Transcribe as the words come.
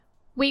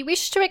We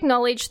wish to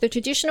acknowledge the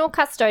traditional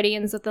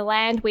custodians of the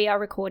land we are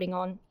recording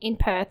on in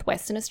Perth,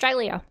 Western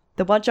Australia.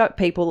 The Whadjuk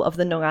people of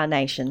the Noongar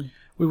Nation.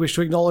 We wish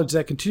to acknowledge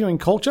their continuing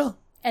culture.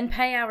 And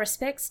pay our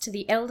respects to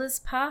the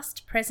elders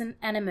past, present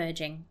and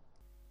emerging.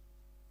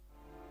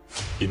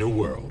 In a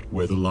world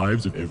where the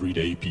lives of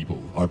everyday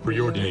people are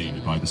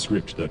preordained by the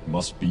script that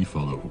must be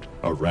followed,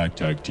 a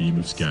ragtag team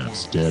of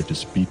scamps dare to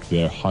speak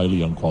their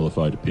highly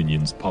unqualified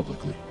opinions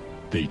publicly.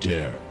 They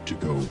dare to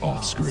go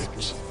off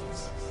script.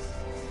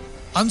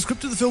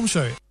 Unscripted, the film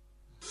show.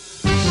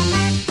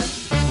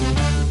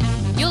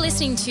 You're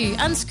listening to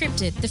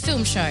Unscripted, the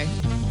film show.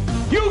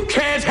 You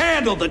can't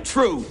handle the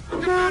truth.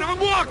 God, I'm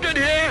walking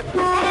here.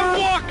 I'm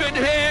walking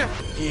here.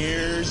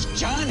 Here's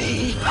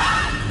Johnny.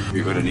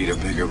 You're going to need a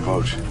bigger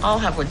boat. I'll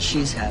have what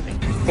she's having.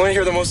 Want to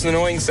hear the most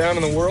annoying sound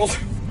in the world?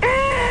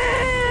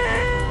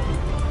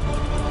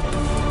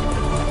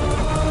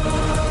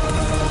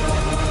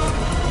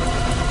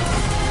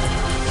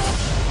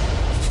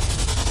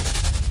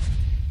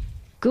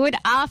 Good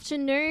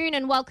afternoon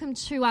and welcome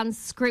to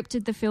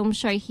Unscripted, the film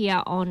show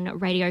here on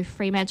Radio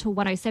Fremantle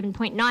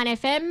 107.9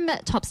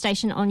 FM, top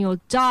station on your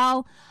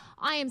dial.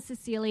 I am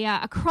Cecilia.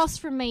 Across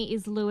from me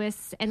is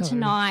Lewis, and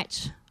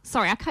tonight...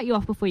 Sorry, I cut you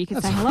off before you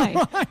could say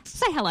hello. Right.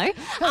 Say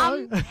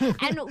hello.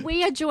 And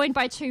we are joined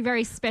by two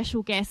very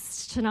special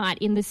guests tonight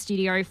in the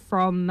studio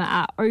from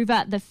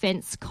Over the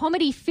Fence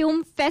Comedy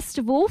Film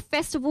Festival.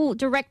 Festival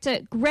director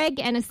Greg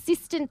and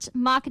assistant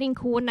marketing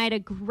coordinator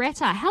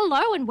Greta.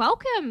 Hello and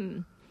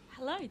welcome.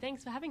 Hello,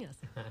 thanks for having us.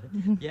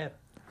 Yeah,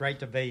 great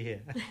to be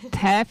here.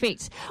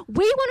 Perfect.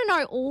 We want to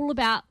know all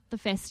about the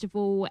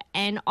festival,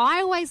 and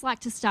I always like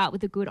to start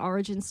with a good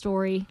origin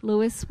story.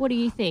 Lewis, what do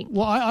you think?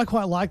 Well, I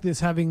quite like this,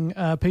 having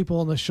people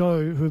on the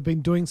show who have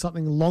been doing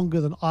something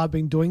longer than I've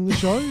been doing the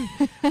show,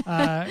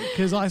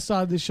 because I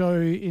started the show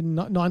in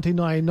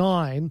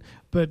 1999,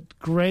 but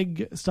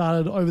Greg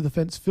started Over the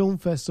Fence Film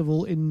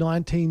Festival in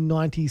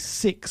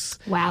 1996.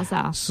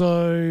 Wowza.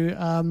 So,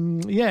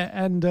 and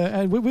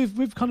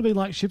we've kind of been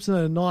like ships in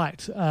the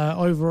night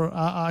over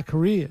our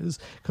careers,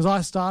 because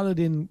I started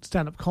in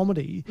stand-up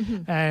comedy,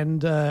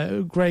 and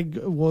Greg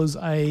was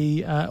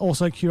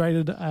also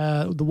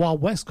curated the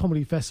Wild West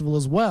Comedy Festival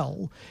as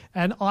well,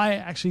 and I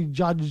actually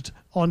judged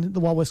on the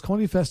Wild West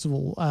Comedy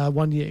Festival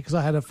one year, because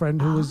I had a friend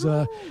who was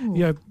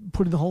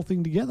putting the whole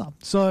thing together.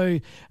 So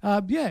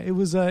it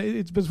was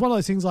one of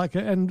those things like,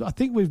 and I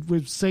think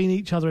we've seen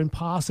each other in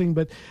passing,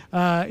 but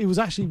it was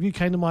actually you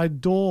came to my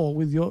door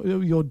with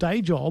your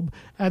day job,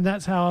 and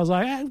that's how I was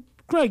like, hey,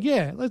 Greg,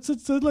 let's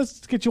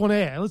get you on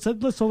air. Let's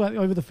talk about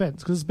Over the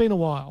Fence, because it's been a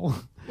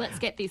while. Let's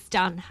get this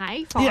done,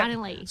 hey?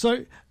 Finally. Yeah.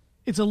 So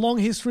it's a long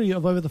history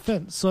of Over the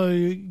Fence.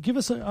 So give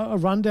us a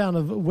rundown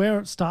of where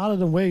it started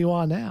and where you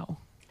are now.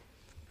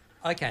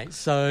 Okay,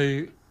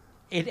 so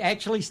it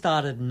actually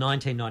started in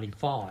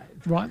 1995.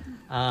 Right.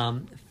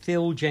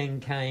 Phil, Jen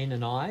Kane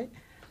and I,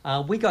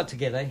 we got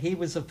together. He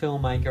was a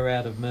filmmaker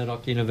out of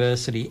Murdoch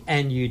University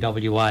and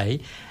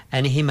UWA,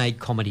 and he made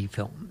comedy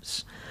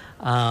films.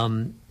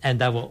 And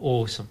they were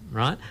awesome,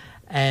 right?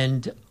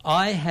 And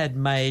I had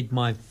made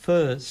my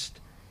first...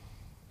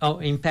 Oh,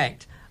 in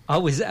fact, I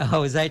was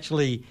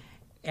actually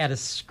at a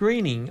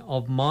screening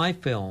of my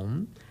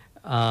film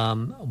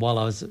while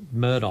I was at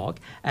Murdoch,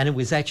 and it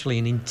was actually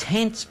an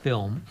intense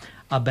film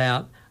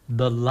about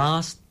the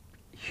last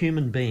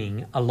human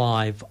being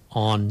alive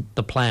on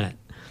the planet,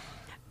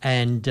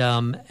 and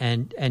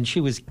she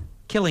was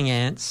killing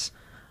ants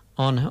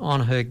on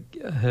her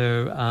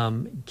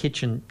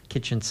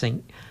kitchen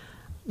sink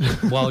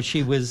while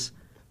she was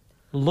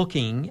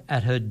looking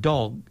at her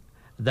dog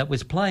that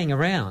was playing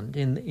around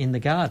in the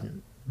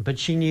garden, but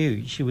she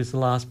knew she was the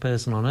last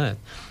person on Earth.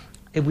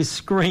 It was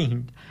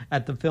screened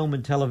at the Film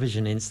and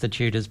Television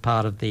Institute as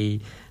part of the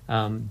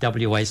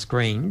WA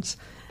Screen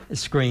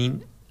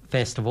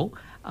Festival,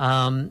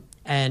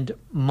 and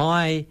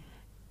my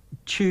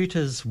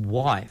tutor's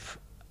wife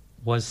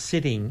was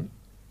sitting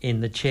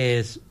in the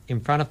chairs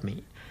in front of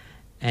me,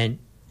 and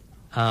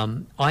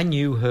I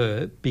knew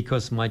her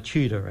because my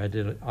tutor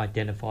had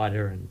identified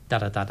her and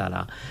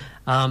da-da-da-da-da.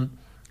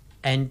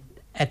 And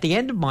at the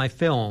end of my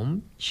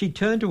film, she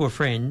turned to a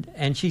friend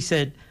and she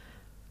said,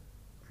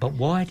 "But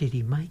why did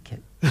he make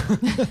it?"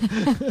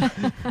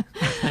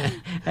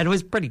 And it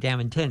was pretty damn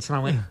intense. And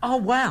I went, "Oh,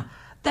 wow,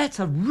 that's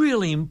a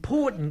really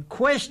important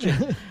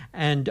question."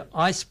 And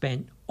I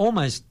spent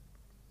almost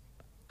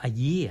a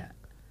year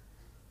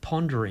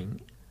pondering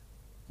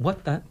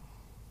what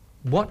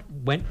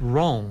went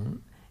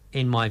wrong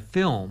in my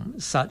film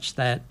such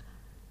that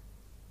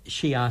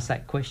she asked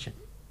that question,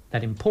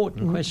 that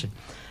important question.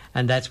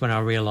 And that's when I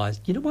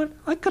realised, you know what,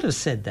 I could have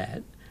said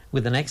that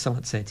with an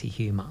excellent sense of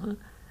humour,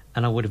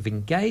 and I would have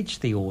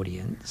engaged the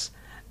audience,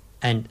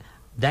 and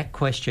that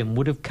question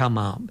would have come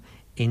up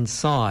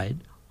inside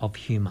of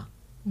humour.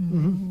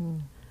 Mm-hmm.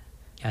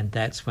 And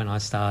that's when I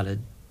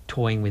started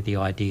toying with the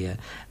idea.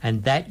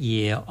 And that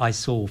year I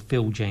saw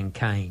Phil Jen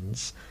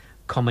Kane's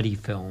comedy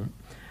film,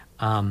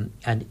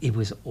 and it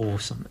was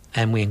awesome.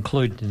 And we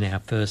included it in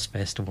our first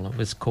festival. It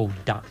was called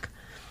Duck,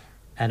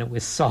 and it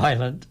was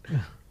silent,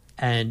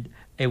 and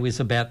It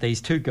was about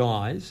these two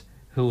guys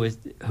who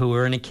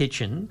were in a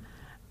kitchen,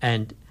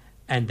 and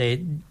they're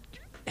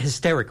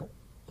hysterical,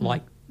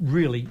 like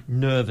really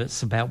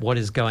nervous about what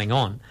is going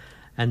on.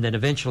 And then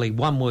eventually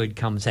one word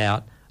comes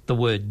out, the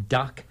word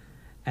duck,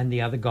 and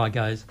the other guy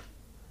goes,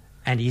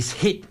 and he's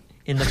hit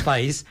in the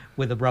face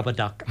with a rubber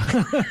duck.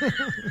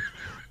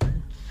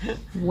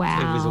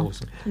 Wow. It was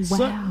awesome.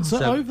 Wow.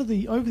 So over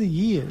the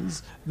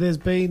years, there's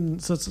been,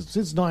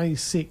 since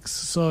 96,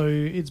 so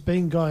it's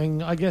been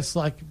going, I guess,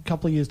 like a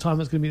couple of years'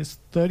 time, it's going to be its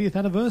 30th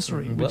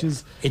anniversary, which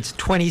is... It's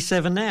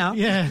 27 now.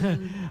 Yeah.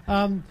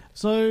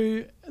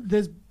 So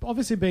there's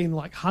obviously been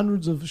like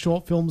hundreds of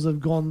short films that have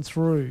gone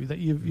through that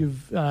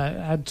you've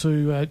had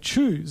to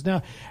choose.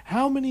 Now,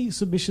 how many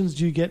submissions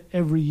do you get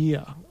every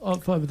year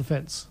for Over the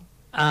Fence?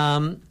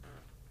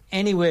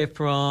 Anywhere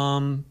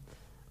from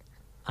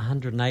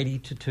 180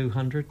 to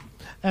 200.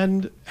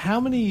 And how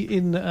many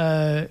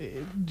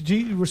do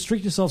you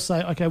restrict yourself,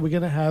 say, okay, we're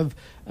going to have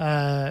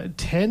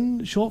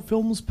 10 short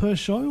films per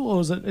show, or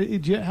is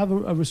it, do you have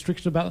a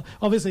restriction about,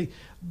 obviously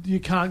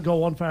you can't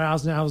go on for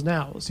hours and hours and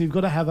hours, so you've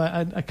got to have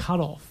a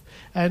cut-off.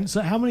 And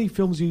so how many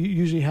films do you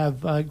usually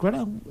have,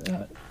 Greta?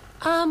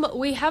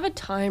 We have a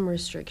time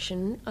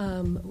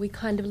restriction. We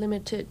kind of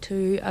limit it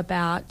to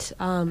about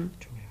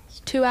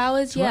 2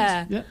 hours,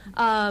 yeah.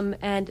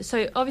 And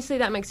so obviously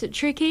that makes it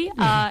tricky.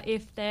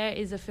 If there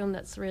is a film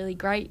that's really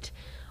great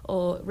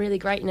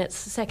in its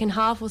second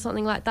half or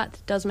something like that,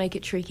 it does make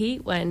it tricky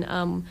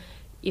when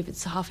if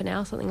it's half an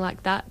hour, something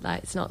like that,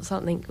 it's not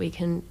something we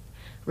can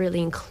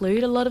really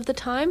include a lot of the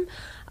time.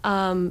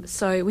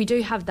 So we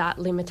do have that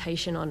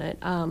limitation on it,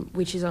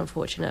 which is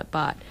unfortunate,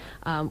 but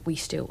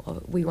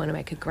we want to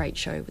make a great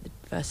show with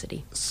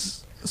diversity.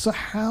 So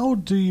how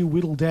do you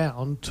whittle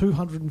down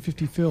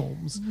 250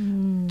 films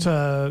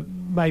to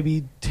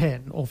maybe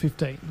 10 or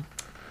 15?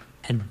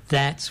 And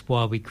that's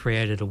why we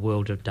created a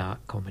world of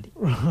dark comedy.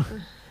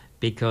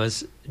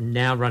 Because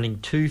now running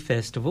 2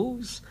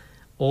 festivals,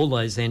 all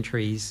those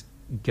entries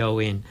go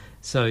in.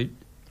 So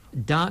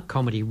dark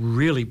comedy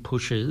really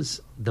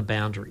pushes the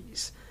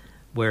boundaries,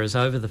 whereas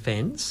Over the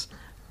Fence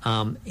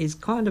is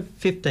kind of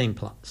 15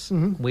 plus.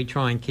 Mm-hmm. We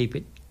try and keep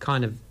it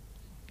kind of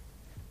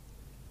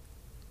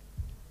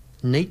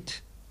neat,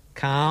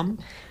 calm,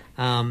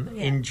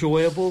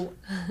 enjoyable,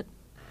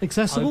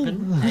 accessible.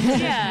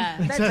 Yeah,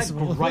 that's a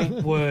great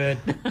word.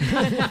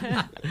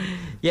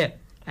 Yeah,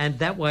 and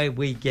that way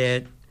we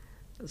get.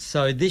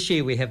 So this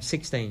year we have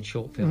 16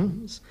 short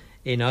films.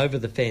 Mm-hmm. In Over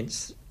the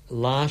Fence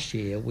last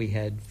year we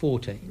had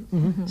 14.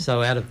 Mm-hmm.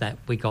 So out of that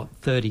we got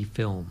 30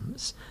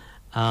 films.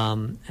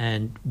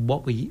 And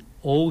what we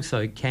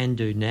also can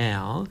do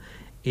now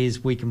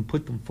is we can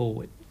put them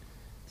forward.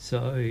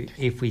 So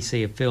if we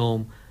see a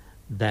film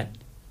that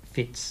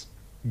fits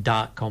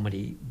dark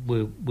comedy,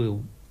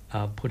 we'll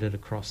put it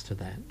across to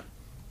that.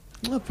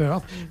 Oh, fair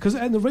enough.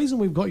 And the reason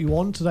we've got you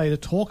on today to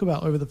talk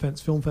about Over the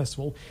Fence Film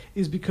Festival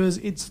is because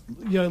it's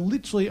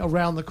literally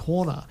around the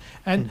corner.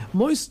 And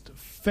most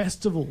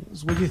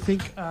festivals, when you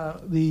think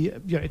the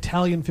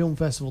Italian Film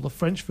Festival, the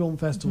French Film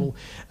Festival,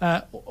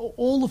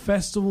 all the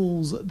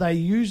festivals, they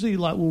usually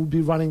will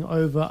be running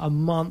over a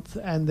month,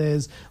 and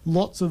there's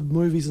lots of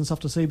movies and stuff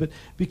to see. But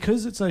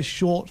because it's a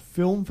short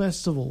film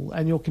festival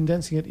and you're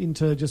condensing it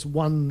into just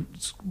one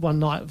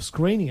night of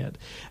screening it,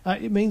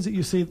 it means that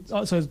you see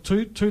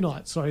two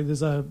nights. Sorry,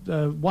 there's a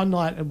one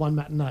night and one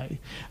matinee.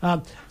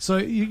 So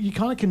you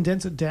kind of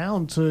condense it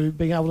down to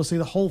being able to see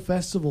the whole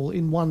festival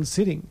in one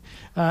sitting,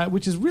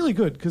 which is really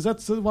good. Because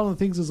that's one of the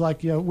things is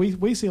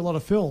we see a lot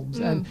of films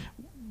and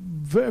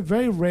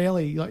very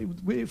rarely,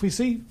 if we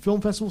see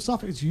film festival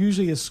stuff, it's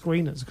usually as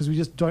screeners because we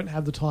just don't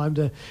have the time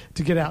to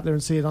get out there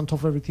and see it on top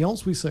of everything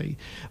else we see.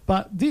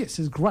 But this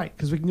is great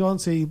because we can go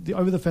and see the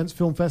Over the Fence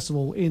Film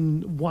Festival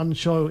in one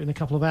show in a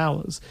couple of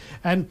hours.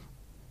 And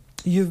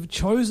you've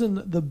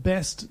chosen the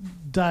best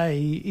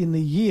day in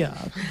the year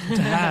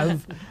to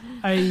have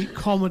a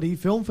comedy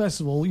film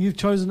festival. You've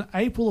chosen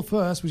April the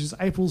 1st, which is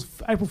April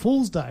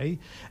Fool's Day,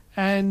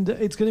 and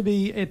it's going to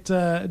be at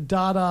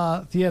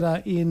Dada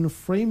Theatre in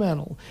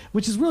Fremantle,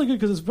 which is really good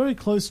because it's very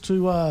close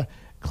to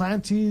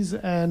Clancy's,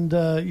 and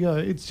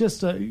it's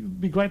just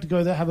it'd be great to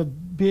go there, have a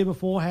beer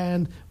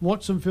beforehand,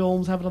 watch some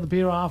films, have another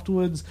beer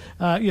afterwards.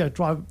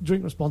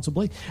 Drink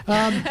responsibly.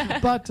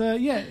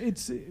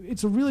 It's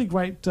a really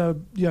great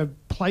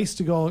place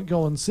to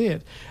go and see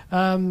it.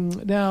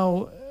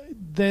 Now,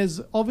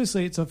 there's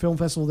obviously it's a film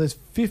festival. There's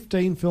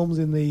 15 films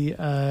in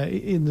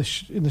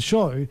the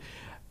show.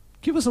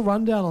 Give us a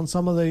rundown on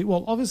some of the...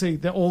 Well, obviously,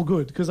 they're all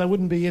good because they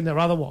wouldn't be in there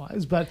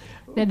otherwise, but...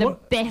 They're the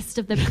best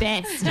of the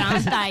best,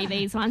 aren't they,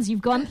 these ones?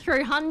 You've gone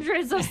through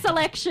hundreds of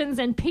selections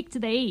and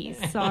picked these,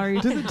 so...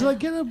 Do they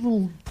get a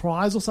little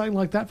prize or something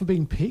like that for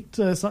being picked?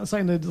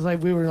 Something to say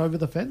we were over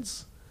the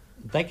fence?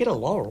 They get a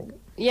laurel.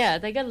 Yeah,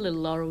 they get a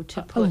little laurel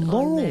to put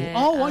laurel. on there.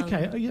 Oh,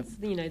 okay. Yep.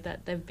 You know,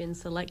 that they've been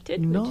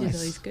selected, Nice. which is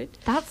always good.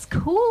 That's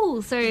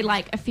cool. So,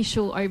 like,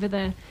 official over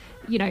the,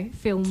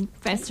 film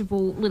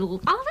festival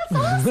little... Oh,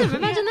 that's awesome.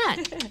 Imagine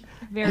that.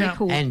 Very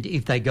cool. And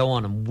if they go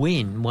on and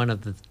win one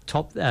of the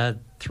top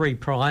 3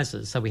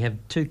 prizes, so we have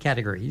 2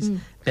 categories,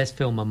 best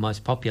film and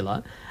most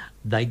popular,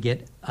 they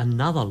get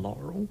another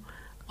laurel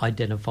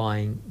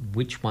identifying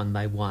which one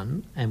they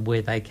won and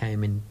where they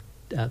came in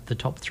the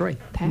top 3.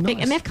 Perfect. Nice.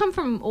 And they've come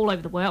from all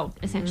over the world,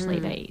 essentially,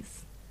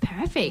 these.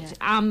 Perfect.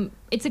 Yeah.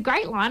 It's a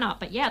great lineup,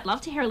 but I'd love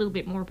to hear a little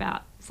bit more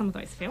about some of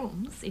those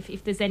films.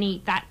 If there's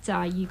any that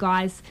you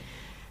guys...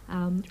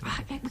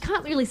 we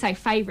can't really say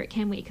favourite,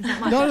 can we? Because that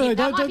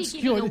might be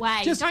giving away.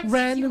 Just don't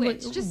randomly,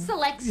 skew it. Just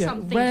select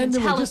something and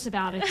tell us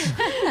about it.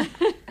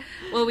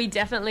 Well, we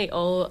definitely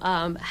all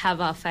have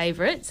our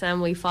favourites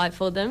and we fight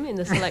for them in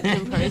the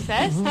selection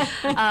process.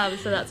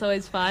 So that's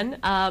always fun.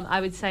 I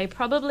would say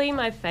probably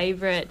my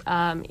favourite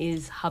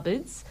is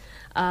Hubbard's.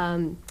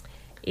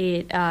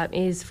 It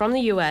is from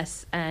the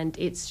US and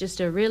it's just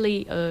a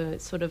really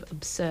sort of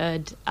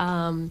absurd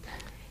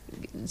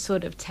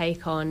sort of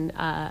take on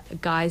a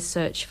guy's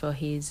search for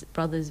his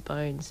brother's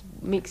bones,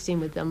 mixed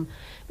in with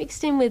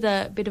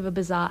a bit of a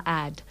bizarre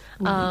ad.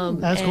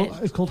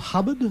 It's called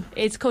Hubbard?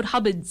 It's called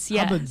Hubbard's,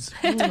 yeah. Hubbard's.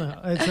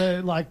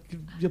 It's like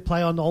you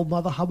play on Old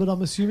Mother Hubbard,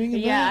 I'm assuming?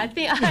 Yeah, I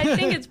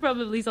think it's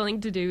probably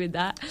something to do with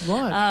that.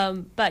 Right.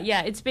 But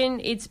yeah, it's been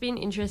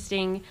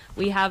interesting.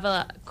 We have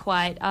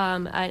quite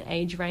an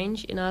age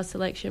range in our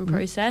selection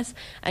process,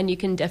 and you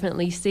can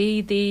definitely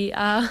see the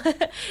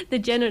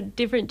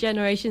different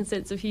generation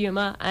sense of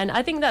humour, and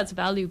I think that's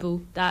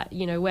valuable that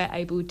we're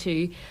able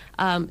to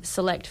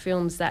select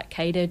films that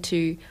cater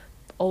to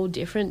all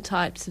different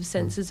types of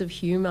senses of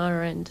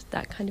humour and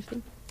that kind of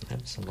thing.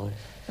 Absolutely.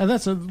 And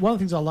that's one of the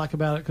things I like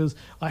about it, because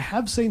I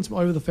have seen some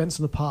Over the Fence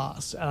in the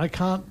past, and I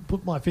can't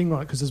put my finger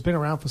on it because it's been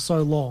around for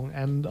so long,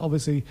 and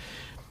obviously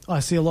I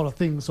see a lot of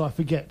things, so I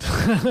forget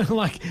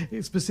like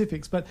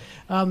specifics. But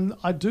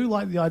I do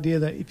like the idea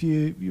that if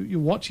you're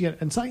watching it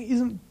and something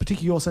isn't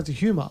particularly your sense of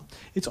humour,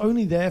 it's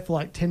only there for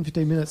like 10,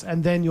 15 minutes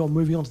and then you're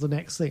moving on to the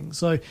next thing.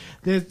 So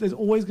there's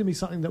always going to be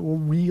something that will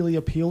really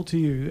appeal to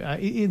you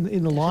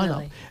in the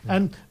lineup.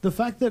 And the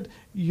fact that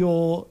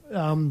you're...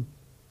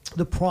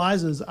 the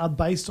prizes are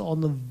based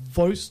on the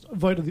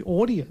vote of the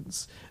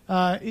audience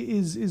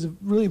is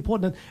really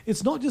important. And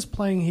it's not just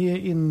playing here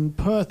in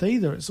Perth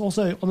either. It's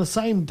also on the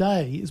same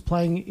day is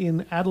playing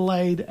in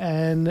Adelaide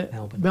and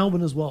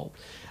Melbourne as well.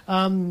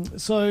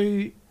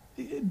 So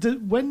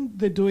when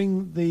they're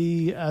doing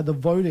the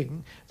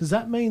voting, does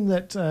that mean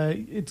that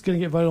it's going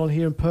to get voted on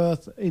here in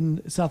Perth,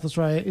 in South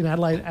Australia, in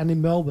Adelaide and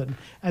in Melbourne,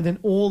 and then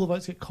all the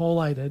votes get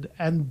collated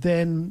and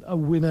then a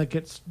winner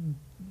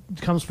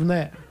comes from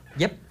there?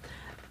 Yep.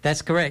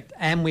 That's correct.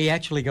 And we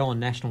actually go on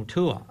national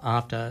tour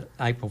after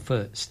April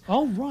 1st.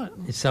 Oh, right.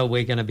 So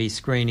we're going to be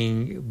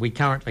screening. We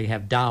currently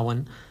have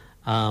Darwin,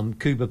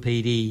 Coober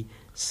Pedy,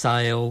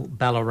 Sale,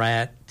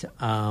 Ballarat,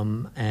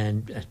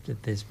 and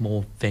there's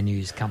more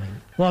venues coming.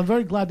 Well, I'm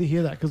very glad to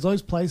hear that, because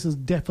those places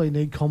definitely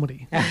need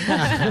comedy.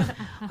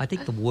 I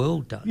think the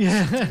world does.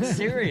 Yeah. It's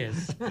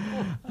serious.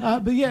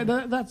 But yeah,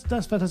 that's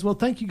fantastic. Well,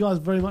 thank you guys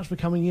very much for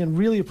coming in.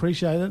 Really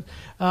appreciate it.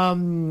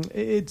 I've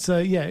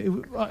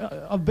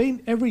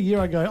been every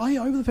year I go, oh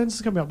yeah, Over the Fence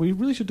is coming up. We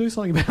really should do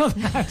something about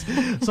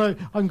that. So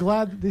I'm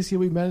glad that this year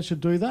we managed to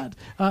do that.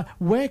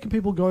 Where can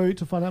people go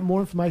to find out more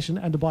information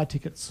and to buy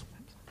tickets?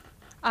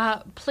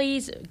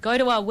 Please go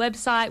to our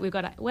website. We've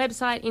got a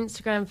website,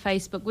 Instagram,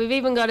 Facebook. We've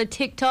even got a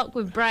TikTok.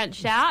 We've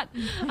branched out.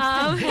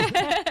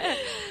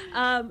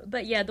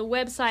 But yeah, the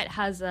website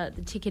has the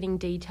ticketing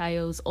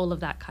details, all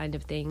of that kind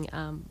of thing.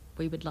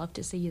 We would love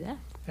to see you there.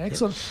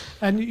 Excellent.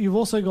 And you've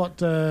also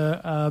got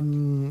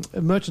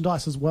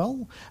merchandise as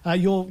well.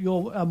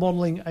 You're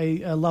modelling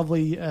a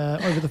lovely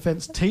Over the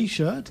Fence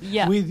T-shirt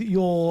with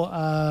your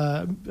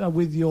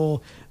mascot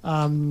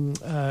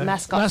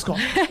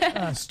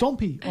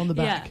Stompy on the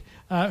back,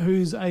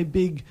 who's a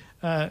big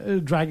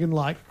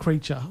dragon-like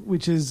creature,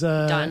 which is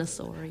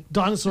dinosaur-y.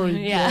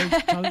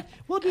 Yeah.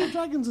 Well,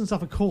 dragons and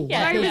stuff are cool.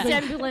 Yeah, no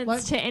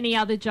resemblance to any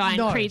other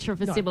giant creature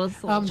of a similar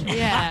sort.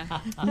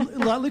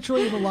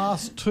 Literally in the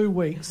last 2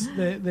 weeks,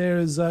 there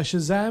is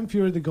Shazam!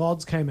 Fury of the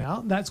Gods came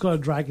out. That's got a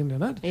dragon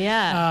in it.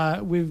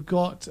 Yeah. We've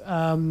got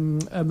a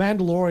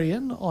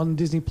Mandalorian on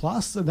Disney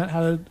Plus, and that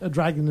had a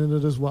dragon in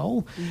it as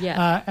well.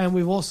 Yeah. And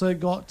we've also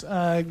got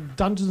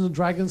Dungeons and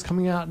Dragons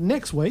coming out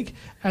next week,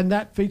 and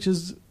that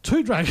features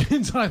 2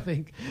 dragons, I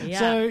think. Yeah.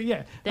 So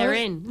yeah, they're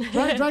in.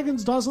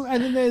 Dragons, dinosaurs,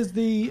 and then there's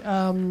the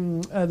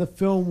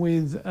film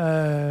with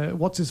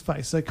what's his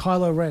face, so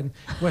Kylo Ren,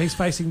 where he's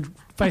facing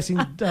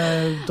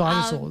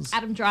dinosaurs.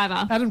 Adam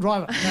Driver.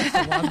 That's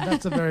the one.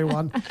 That's the very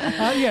one.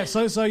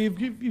 So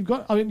you've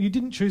got. I mean, you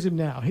didn't choose him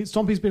now.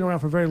 Stompy's been around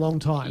for a very long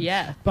time.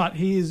 Yeah. But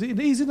he's in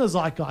the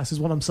zeitgeist, is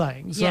what I'm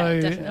saying. So, yeah,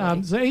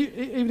 definitely. So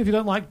even if you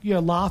don't like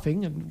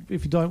laughing, and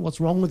if you don't, what's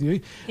wrong with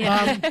you?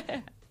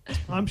 Yeah.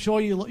 I'm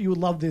sure you would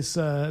love this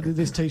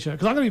this T-shirt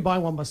because I'm going to be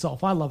buying one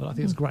myself. I love it. I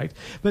think it's great.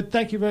 But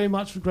thank you very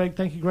much, Greg.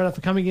 Thank you, Greta,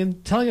 for coming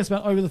in, telling us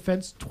about Over the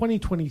Fence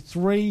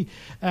 2023.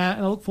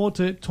 And I look forward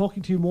to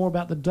talking to you more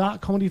about the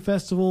Dark Comedy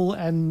Festival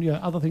and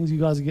other things you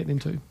guys are getting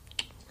into.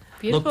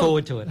 Beautiful. Look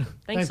forward to it.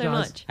 Thanks so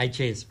guys. much. Hey,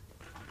 cheers.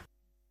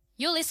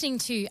 You're listening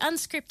to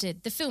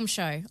Unscripted, the film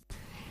show.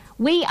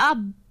 We are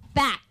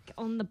back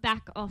on the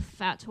back of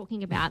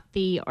talking about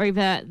the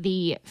Over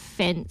the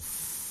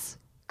Fence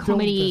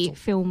Comedy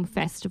Film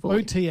Festival.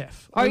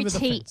 OTF. Over the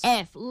Fence.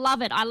 OTF.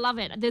 Love it. I love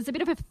it. There's a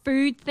bit of a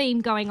food theme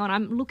going on.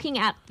 I'm looking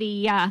at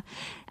the...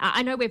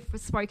 I know we've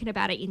spoken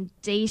about it in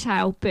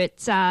detail, but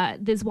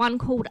there's one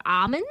called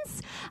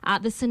Almonds.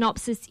 The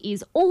synopsis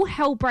is, all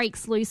hell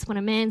breaks loose when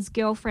a man's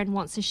girlfriend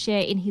wants to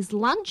share in his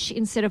lunch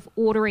instead of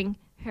ordering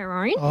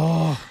her own.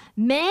 Oh.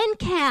 Man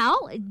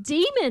cow,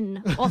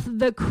 demon of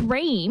the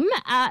cream.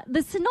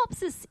 The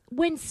synopsis,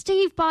 when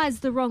Steve buys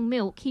the wrong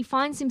milk, he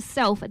finds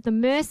himself at the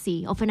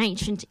mercy of an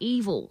ancient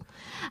evil.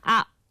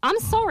 I'm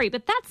sorry,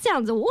 but that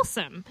sounds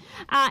awesome.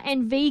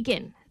 And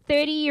vegan.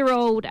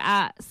 30-year-old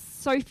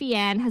Sophie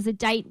Ann has a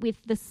date with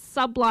the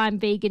sublime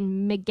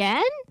vegan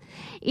Megan.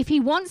 If he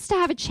wants to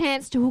have a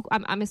chance to hook...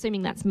 I'm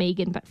assuming that's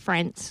Megan, but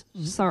Frant,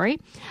 sorry.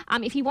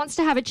 If he wants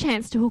to have a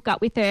chance to hook up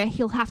with her,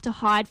 he'll have to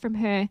hide from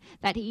her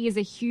that he is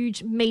a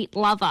huge meat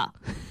lover.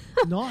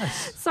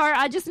 Nice. So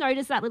I just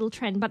noticed that little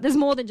trend, but there's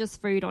more than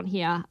just food on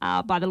here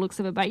by the looks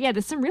of it. But yeah,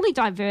 there's some really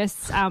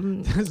diverse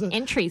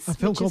entries. A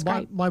film which called is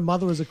great. My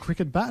Mother is a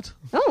Cricket Bat.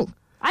 Oh,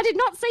 I did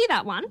not see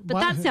that one, but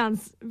that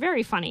sounds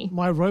very funny.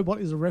 My Robot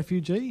is a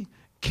Refugee.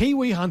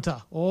 Kiwi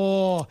Hunter.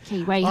 Oh,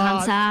 Kiwi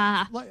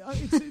Hunter.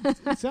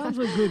 It sounds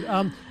really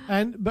good.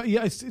 But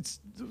yeah, it's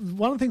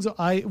one of the things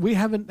that we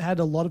haven't had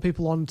a lot of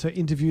people on to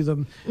interview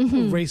them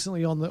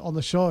recently on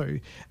the show.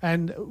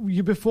 And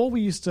before we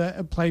used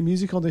to play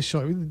music on this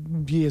show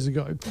years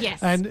ago.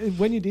 Yes. And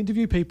when you'd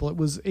interview people, it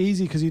was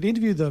easy because you'd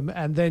interview them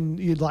and then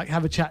you'd like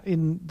have a chat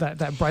in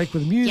that break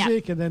with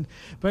music, and then.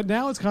 But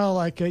now it's kind of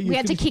like we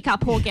had to kick our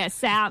poor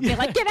guests out. Be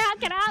like, get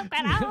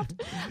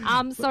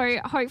out. So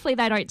hopefully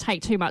they don't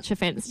take too much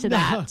offense to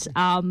that.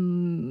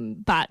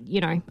 But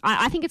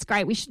I think it's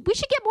great. We should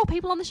get more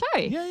people on the show.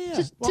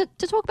 Yeah.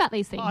 To talk about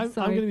these things. I'm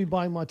going to be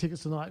buying my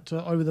tickets tonight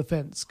to Over the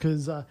Fence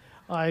because I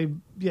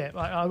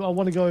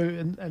want to go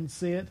and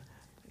see it.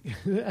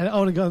 And I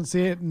want to go and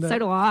see it. And, so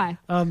do I.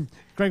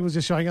 Greg was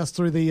just showing us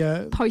through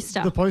the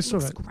poster. The poster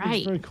of it. Great.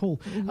 It's very cool.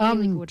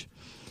 Really good.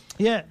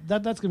 Yeah,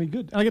 that's going to be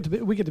good.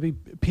 And we get to be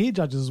peer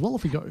judges as well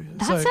if we go.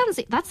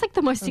 That's like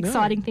the most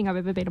exciting thing I've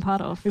ever been a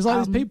part of. It's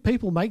like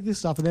people make this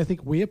stuff and they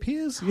think we're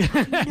peers. No,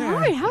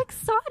 how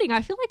exciting.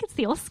 I feel like it's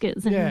the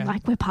Oscars and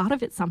like we're part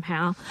of it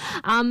somehow.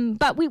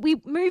 But we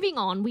moving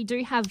on, we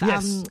do have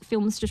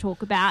films to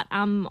talk about.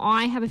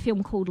 I have a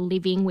film called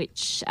Living,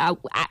 which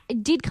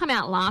did come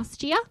out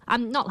last year.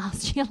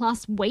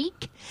 Last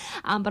week.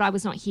 But I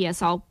was not here,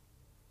 so I'll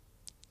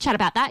chat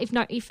about that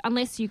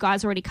unless you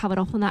guys already covered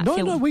off on that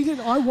film. No, we did.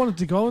 I wanted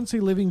to go and see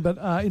Living, but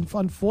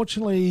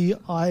unfortunately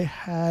I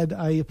had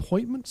a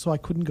appointment, so I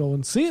couldn't go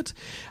and see it.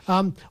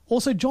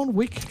 Also, John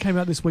Wick came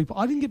out this week, but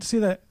I didn't get to see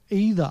that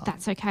either.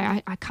 That's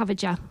okay. I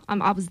covered you.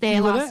 I was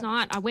there last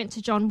night. I went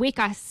to John Wick.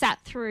 I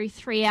sat through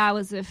 3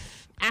 hours of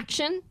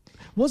action.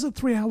 Was it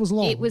 3 hours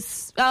long? It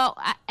was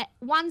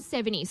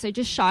 170, so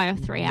just shy of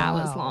 3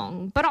 hours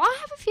long. But I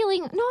have a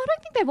feeling, I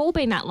don't think they've all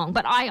been that long.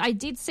 But I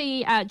did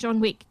see John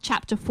Wick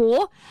Chapter 4,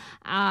 so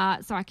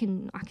I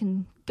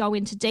can go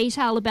into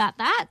detail about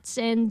that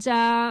and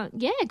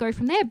go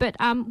from there. But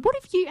what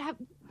if you have?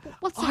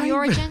 What's on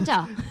your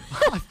agenda?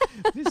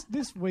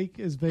 This week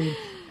has been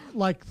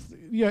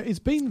it's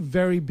been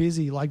very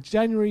busy. Like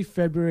January,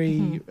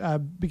 February,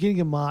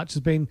 beginning of March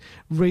has been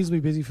reasonably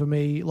busy for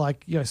me.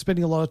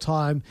 Spending a lot of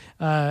time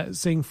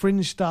seeing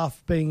fringe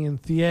stuff, being in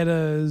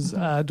theatres,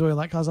 doing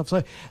that kind of stuff.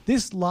 So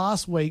this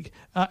last week,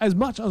 as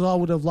much as I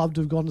would have loved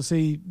to have gone to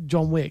see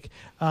John Wick,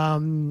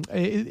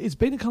 it's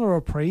been a kind of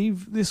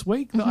reprieve this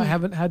week that I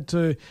haven't had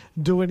to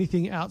do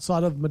anything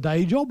outside of my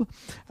day job.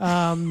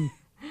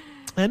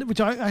 And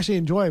which I actually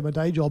enjoy, my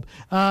day job.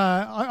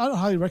 I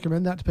highly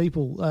recommend that to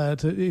people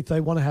if they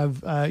want to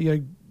have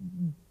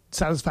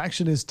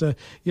satisfaction is to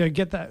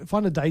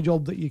find a day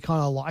job that you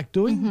kind of like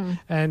doing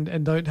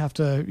and don't have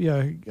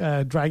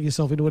to drag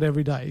yourself into it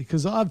every day,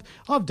 because I've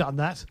done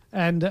that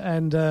and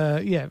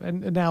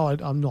now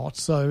I'm not,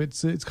 so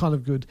it's kind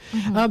of good.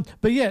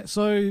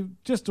 So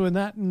just doing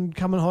that and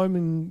coming home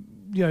and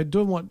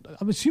doing what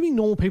I'm assuming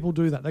normal people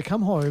do. That they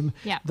come home,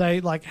 they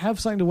have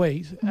something to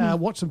eat,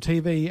 watch some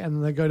TV, and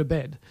then they go to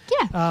bed.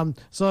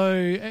 So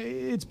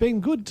it's been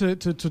good to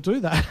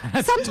do that.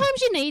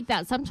 Sometimes you need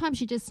that.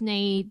 Sometimes you just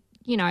need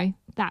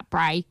that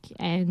break,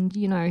 and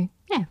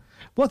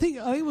Well, I think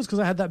it was because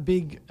I had that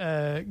big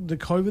the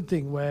COVID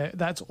thing where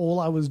that's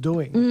all I was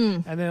doing,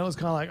 and then it was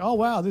kind of like, oh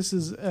wow, this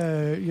is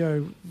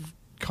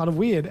kind of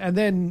weird, and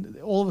then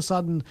all of a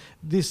sudden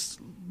this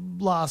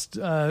last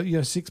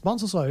 6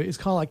 months or so, it's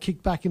kind of like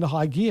kicked back into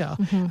high gear,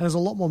 and there's a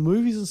lot more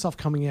movies and stuff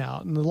coming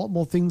out, and a lot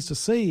more things to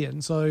see,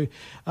 and so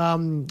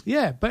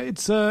but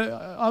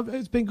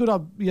it's been good.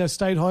 I've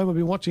stayed home. I've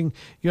been watching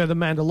The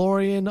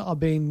Mandalorian. I've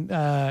been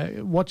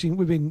watching.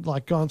 We've been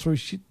like going through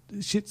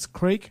Schitt's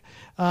Creek,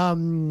 Now,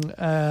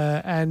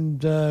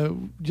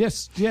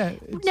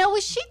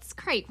 was Schitt's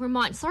Creek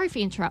sorry for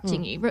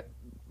interrupting you.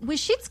 Was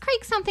Schitt's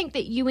Creek something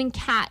that you and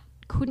Kat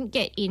couldn't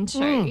get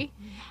into?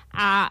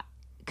 And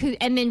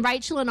then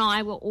Rachel and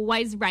I were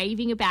always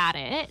raving about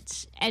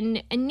it.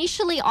 And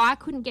initially I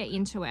couldn't get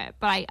into it,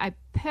 but I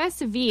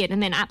persevered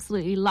and then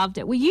absolutely loved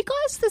it. Were you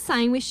guys the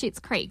same with Schitt's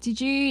Creek?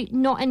 Did you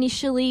not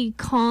initially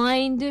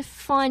kind of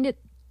find it?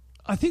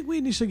 I think we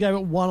initially gave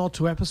it 1 or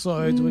 2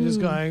 episodes. We're just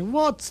going,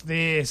 what's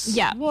this?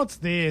 Yeah. What's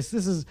this?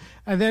 This is,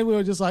 and then we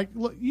were just like,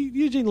 look,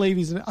 Eugene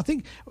Levy's in it. I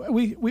think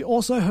we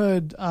also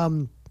heard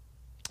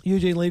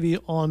Eugene Levy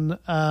on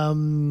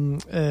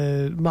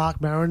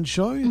Mark Maron's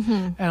show,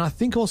 and I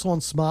think also on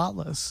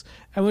Smartless.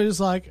 And we're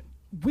just like,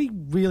 we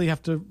really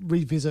have to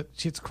revisit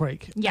Schitt's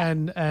Creek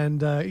and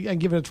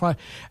give it a try.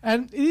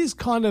 And it is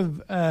kind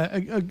of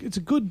it's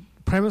a good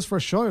premise for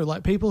a show.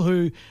 Like people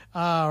who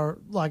are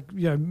like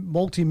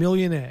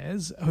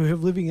multi-millionaires who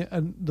have living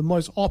the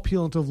most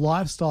opulent of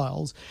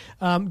lifestyles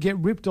get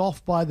ripped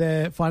off by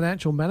their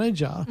financial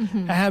manager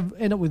and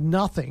end up with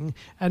nothing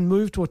and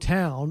move to a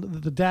town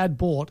that the dad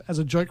bought as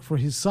a joke for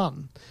his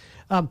son,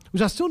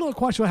 which I'm still not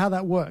quite sure how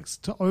that works,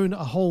 to own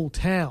a whole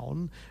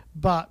town,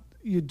 but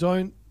you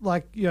don't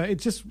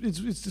it's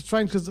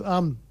strange because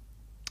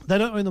they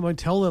don't own the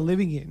motel they're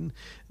living in.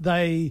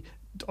 They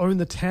own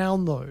the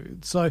town though.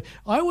 So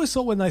I always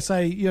thought when they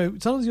say,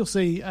 sometimes you'll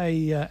see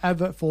a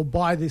advert for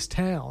buy this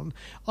town,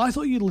 I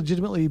thought you'd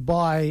legitimately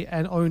buy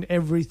and own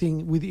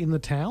everything within the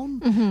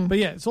town. But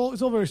yeah, it's all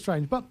very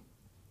strange, but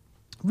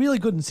really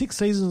good, and 6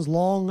 seasons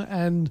long,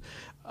 and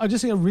I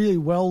just think a really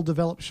well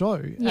developed show.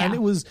 And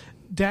it was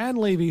Dan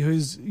Levy,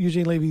 who's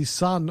Eugene Levy's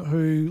son,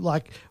 who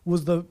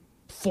was the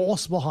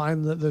force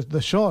behind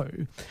the show,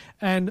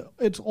 and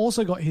it's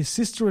also got his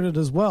sister in it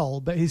as well,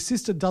 but his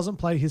sister doesn't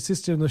play his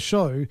sister in the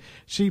show.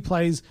 She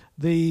plays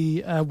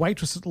the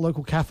waitress at the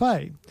local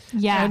cafe.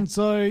 And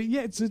so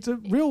it's a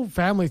real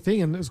family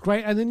thing, and it's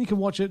great. And then you can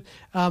watch it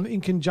in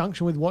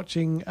conjunction with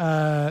watching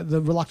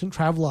The Reluctant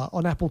Traveller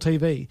on Apple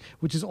TV,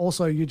 which is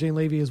also Eugene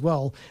Levy as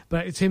well,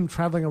 but it's him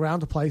traveling around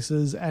to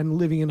places and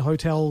living in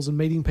hotels and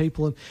meeting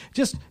people, and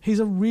he's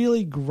a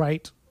really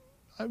great,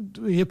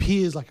 he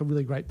appears like a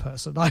really great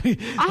person. I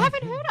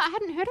hadn't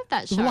heard of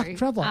that show. The Reluctant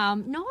Traveller.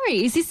 No,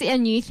 is this a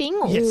new thing?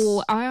 Yes.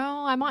 Or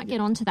I might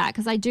get onto that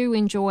because I do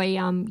enjoy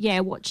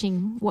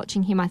watching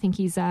him. I think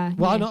he's I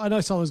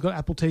know someone who's got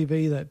Apple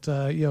TV that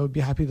would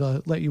be happy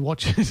to let you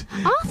watch it.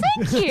 Oh,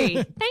 thank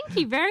you. Thank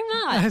you very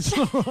much. That's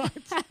all right.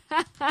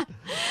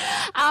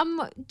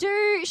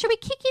 Should we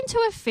kick into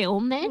a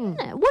film then? What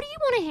do you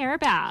want to hear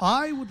about?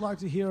 I would like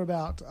to hear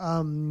about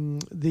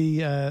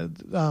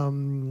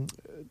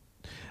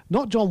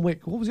not John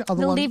Wick. What was the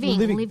other one?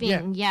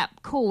 Living. Yep.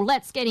 Cool.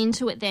 Let's get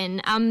into it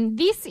then.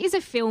 This is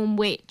a film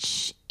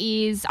which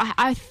is,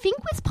 I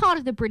think, was part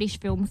of the British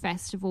Film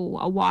Festival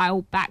a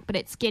while back, but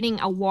it's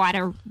getting a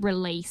wider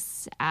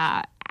release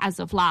as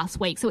of last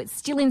week. So it's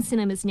still in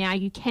cinemas now.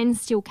 You can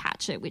still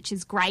catch it, which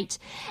is great.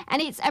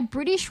 And it's a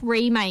British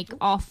remake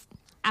of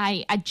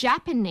a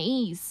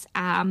Japanese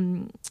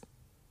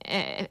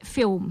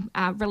film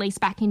released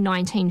back in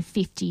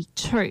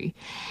 1952,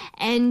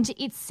 and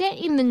it's set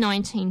in the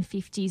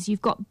 1950s.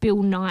 You've got Bill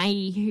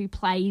Nighy, who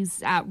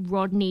plays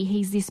Rodney.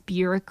 He's this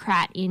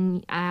bureaucrat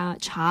in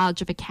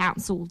charge of a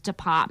council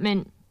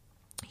department.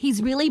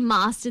 He's really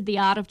mastered the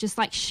art of just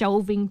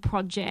shelving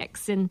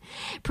projects and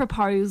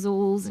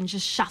proposals and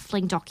just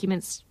shuffling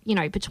documents,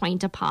 between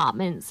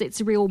departments. It's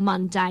a real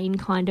mundane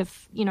kind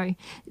of,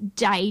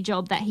 day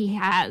job that he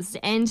has.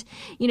 And,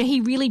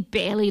 he really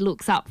barely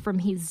looks up from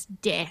his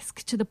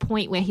desk, to the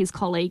point where his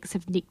colleagues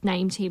have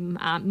nicknamed him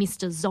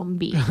Mr.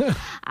 Zombie.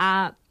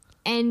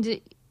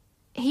 And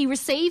he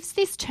receives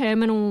this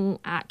terminal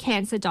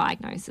cancer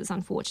diagnosis,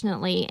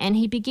 unfortunately, and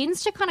he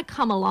begins to kind of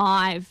come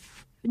alive.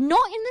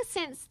 Not in the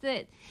sense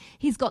that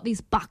he's got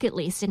this bucket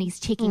list and he's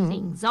ticking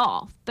things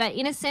off, but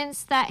in a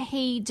sense that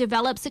he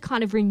develops a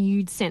kind of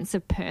renewed sense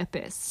of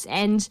purpose.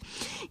 And,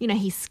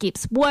 he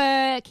skips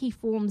work, he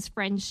forms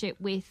friendship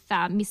with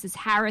Mrs.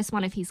 Harris,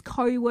 one of his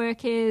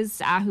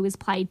co-workers, who is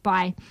played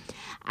by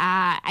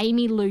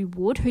Amy Lou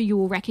Wood, who you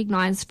will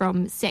recognise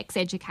from Sex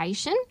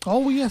Education.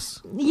 Oh, yes.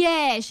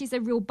 Yeah, she's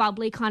a real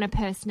bubbly kind of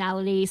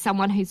personality,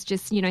 someone who's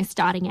just,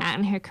 starting out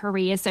in her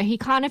career. So he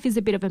kind of is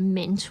a bit of a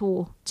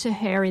mentor to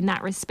her in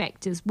that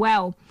respect as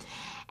well.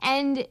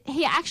 And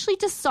he actually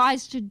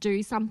decides to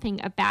do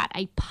something about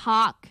a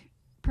park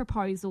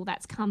proposal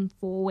that's come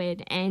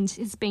forward and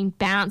has been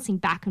bouncing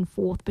back and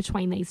forth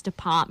between these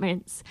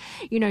departments,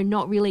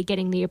 not really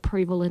getting the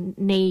approval it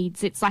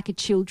needs. It's like a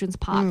children's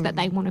park that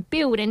they want to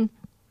build. And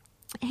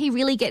he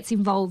really gets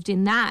involved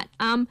in that.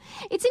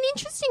 It's an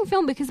interesting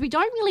film because we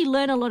don't really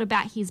learn a lot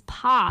about his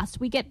past.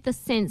 We get the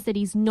sense that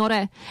he's not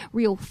a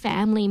real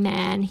family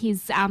man.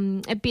 He's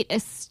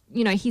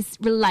his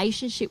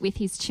relationship with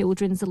his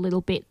children's a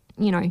little bit,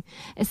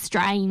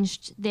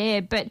 estranged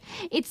there. But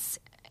it's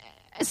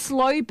a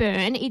slow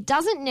burn. It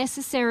doesn't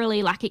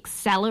necessarily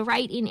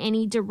accelerate in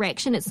any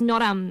direction. It's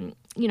not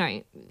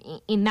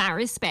in that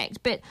respect.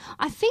 But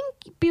I think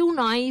Bill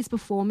Nighy's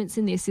performance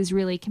in this is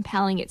really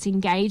compelling. It's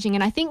engaging.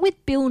 And I think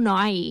with Bill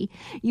Nighy,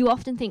 you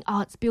often think,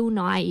 oh, it's Bill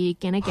Nighy,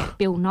 you're going to get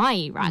Bill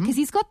Nighy, right? Because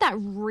he's got that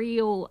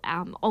real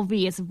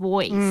obvious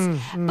voice.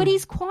 But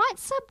he's quite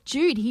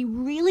subdued. He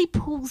really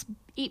pulls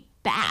it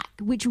back,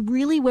 which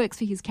really works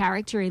for his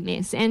character in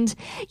this. And,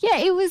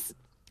 yeah,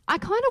 I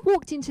kind of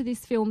walked into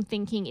this film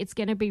thinking it's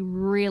going to be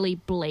really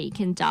bleak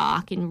and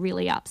dark and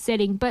really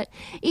upsetting, but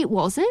it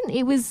wasn't.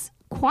 It was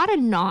quite a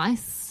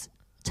nice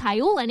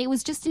tale, and it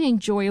was just an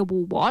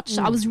enjoyable watch.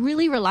 I was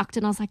really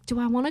reluctant. I was like, do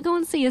I want to go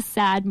and see a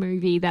sad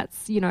movie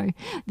that's,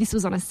 this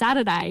was on a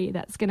Saturday,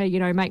 that's going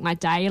to, make my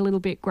day a little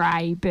bit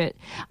grey? But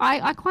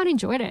I quite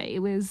enjoyed it. It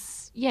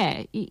was,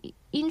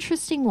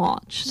 interesting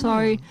watch.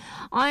 So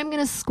I'm going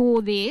to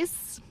score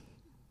this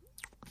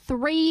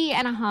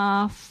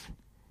 3.5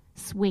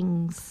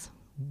 swings.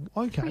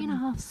 Okay.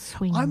 3.5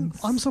 swings.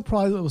 I'm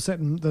surprised it was set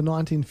in the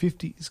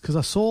 1950s because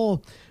I saw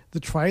the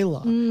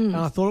trailer and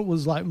I thought it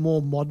was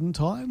more modern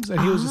times,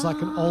 and he was just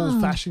an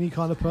old-fashioned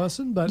kind of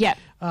person. But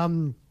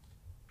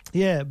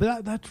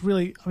but that's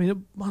really, it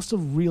must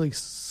have really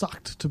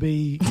sucked to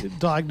be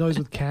diagnosed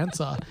with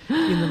cancer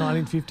in the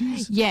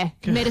 1950s. Yeah,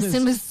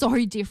 medicine was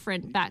so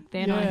different back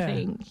then, I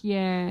think.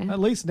 Yeah. At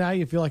least now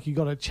you feel like you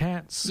got a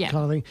chance kind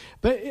of thing.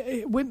 But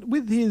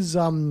with his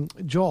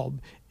job,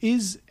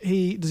 does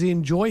he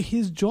enjoy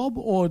his job,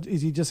 or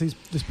is he just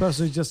this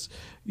person who's just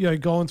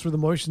going through the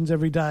motions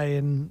every day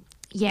and...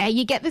 Yeah,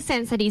 you get the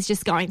sense that he's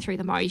just going through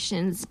the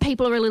motions.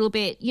 People are a little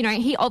bit,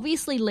 he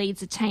obviously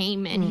leads a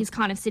team and he's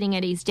kind of sitting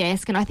at his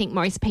desk, and I think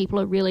most people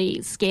are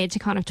really scared to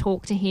kind of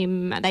talk to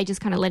him. They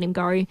just kind of let him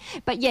go.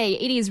 But, yeah,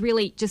 it is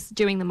really just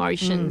doing the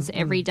motions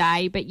every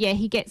day. But, yeah,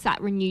 he gets that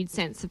renewed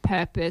sense of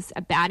purpose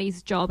about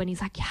his job, and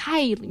he's like,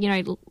 hey,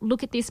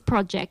 look at this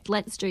project.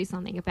 Let's do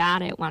something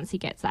about it once he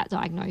gets that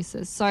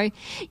diagnosis. So,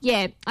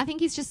 yeah, I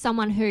think he's just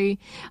someone who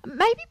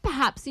maybe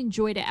perhaps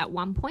enjoyed it at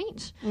one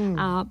point,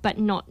 but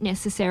not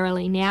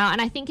necessarily now. And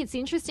I think it's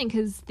interesting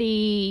because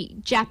the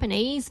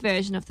Japanese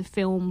version of the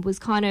film was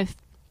kind of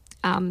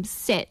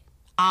set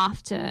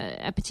after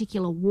a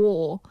particular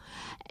war,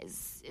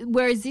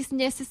 whereas this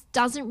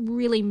doesn't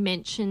really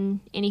mention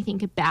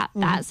anything about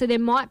that. So there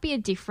might be a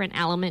different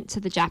element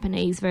to the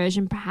Japanese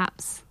version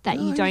perhaps that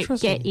you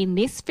don't get in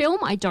this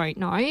film. I don't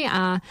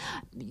know.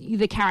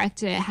 The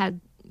character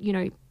had,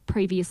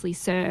 previously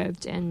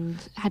served and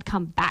had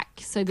come back.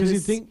 So because you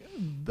think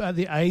at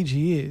the age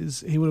he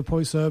is, he would have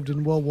probably served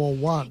in World War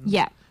One.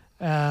 Yeah.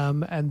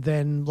 And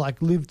then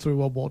lived through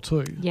World War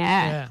Two.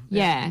 Yeah.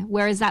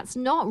 Whereas that's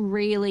not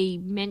really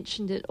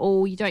mentioned at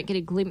all. You don't get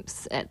a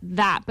glimpse at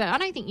that, but I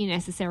don't think you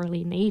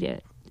necessarily need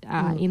it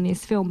in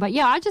this film. But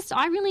yeah,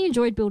 I really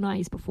enjoyed Bill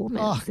Nighy's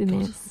performance in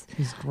this.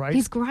 He's great.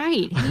 He's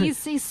great.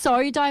 He's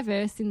so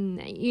diverse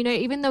in,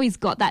 even though he's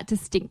got that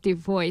distinctive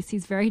voice,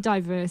 he's very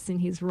diverse in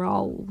his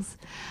roles.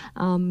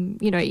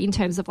 In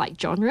terms of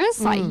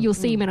genres, you'll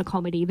see him in a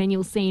comedy, then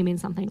you'll see him in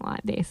something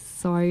like this.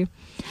 So, we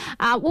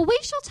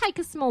shall take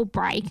a small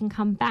break and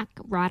come back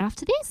right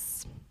after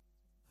this.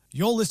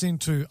 You're listening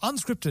to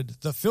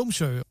Unscripted, the film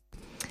show.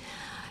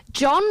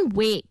 John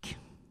Wick.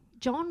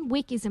 John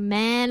Wick is a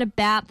man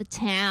about the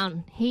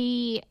town.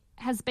 He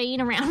has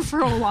been around for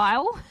a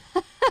while.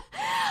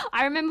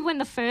 I remember when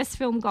the first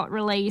film got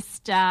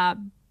released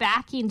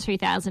back in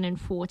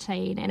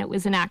 2014, and it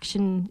was an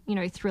action,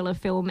 thriller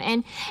film,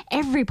 and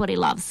everybody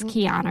loves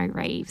Keanu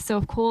Reeves. So,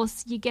 of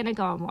course, you're going to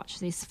go and watch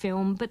this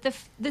film. But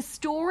the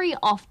story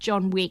of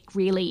John Wick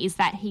really is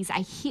that he's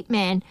a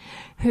hitman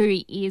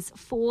who is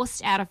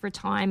forced out of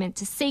retirement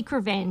to seek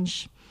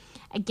revenge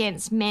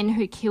against men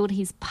who killed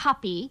his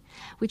puppy,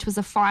 which was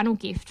a final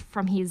gift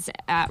from his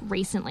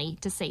recently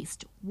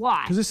deceased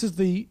wife. Because this is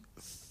the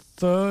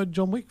third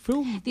John Wick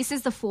film? This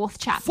is the fourth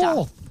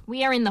chapter.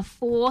 We are in the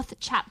fourth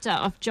chapter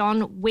of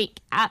John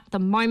Wick at the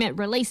moment,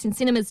 released in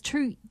cinemas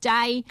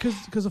today.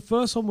 Because the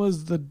first one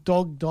was the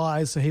dog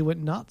dies, so he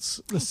went nuts.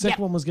 The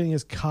second one was getting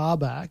his car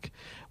back.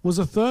 Was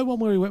the third one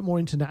where he went more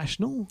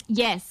international?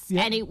 Yes,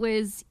 and it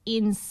was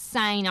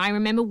insane. I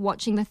remember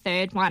watching the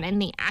third one, and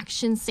the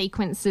action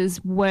sequences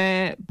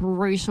were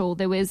brutal.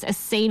 There was a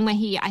scene where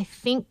he, I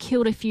think,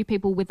 killed a few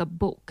people with a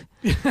book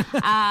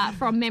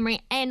from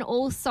memory, and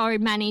also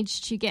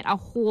managed to get a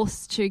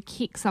horse to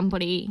kick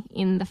somebody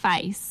in the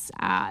face.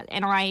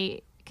 And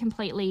I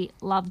completely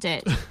loved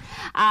it.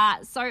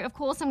 So, of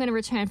course, I'm going to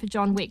return for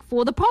John Wick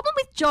 4. The problem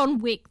with John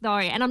Wick, though,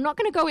 and I'm not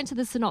going to go into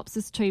the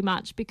synopsis too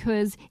much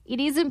because it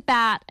is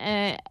about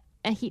a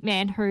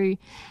hitman who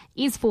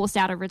is forced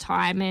out of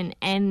retirement,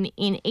 and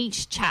in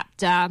each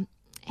chapter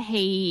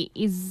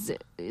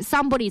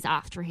somebody's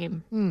after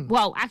him.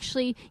 Well,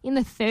 actually, in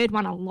the third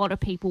one, a lot of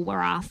people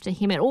were after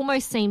him. It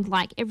almost seemed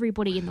like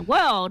everybody in the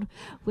world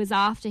was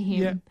after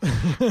him.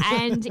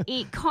 And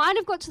it kind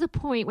of got to the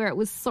point where it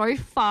was so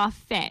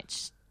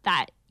far-fetched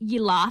that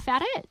you laugh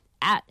at it,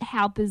 at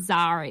how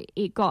bizarre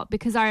it got,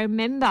 because I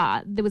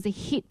remember there was a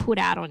hit put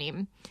out on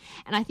him,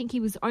 and I think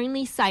he was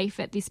only safe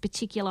at this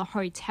particular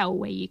hotel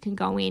where you can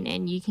go in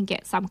and you can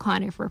get some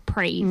kind of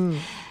reprieve.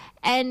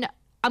 And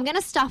I'm going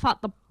to stuff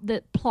up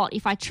the plot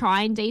if I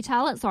try and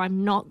detail it, so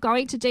I'm not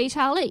going to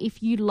detail it.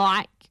 If you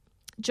like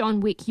John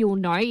Wick, you'll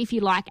know. If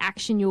you like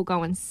action, you'll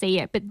go and see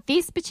it. But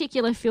this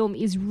particular film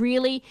is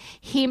really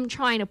him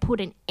trying to put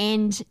an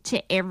end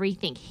to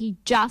everything. He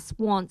just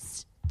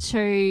wants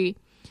to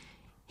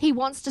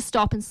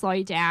stop and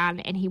slow down,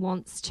 and he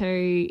wants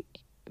to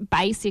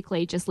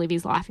basically just live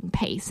his life in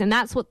peace. And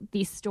that's what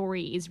this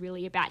story is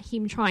really about,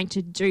 him trying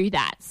to do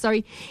that.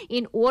 So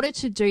in order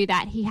to do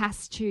that, he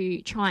has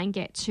to try and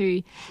get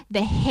to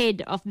the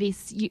head of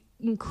this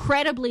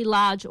incredibly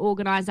large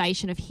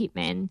organisation of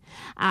hitmen,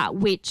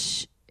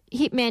 which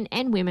hitmen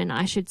and women,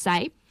 I should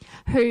say,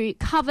 who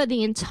cover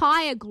the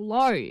entire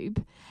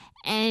globe,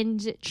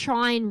 and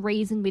try and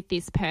reason with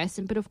this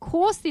person. But of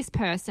course, this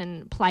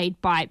person, played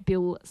by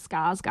Bill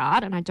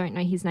Skarsgård, and I don't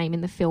know his name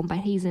in the film, but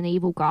he's an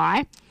evil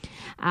guy.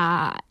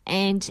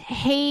 And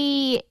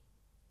he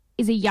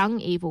is a young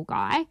evil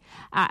guy.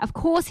 Of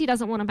course, he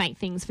doesn't want to make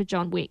things for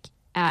John Wick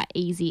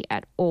easy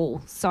at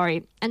all.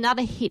 So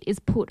another hit is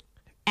put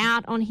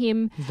out on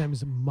him. His name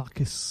is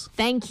Marcus.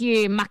 Thank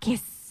you,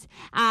 Marcus.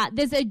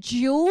 There's a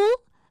duel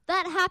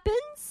that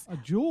happens. A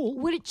duel?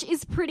 Which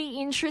is pretty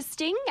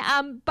interesting.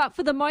 But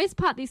for the most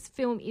part, this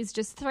film is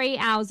just 3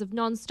 hours of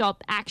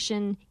non-stop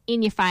action,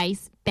 in your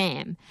face,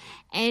 bam.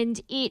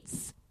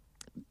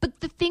 But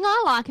the thing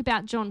I like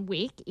about John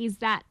Wick is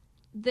that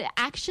the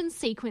action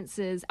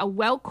sequences are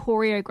well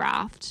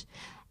choreographed,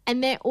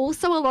 and they're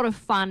also a lot of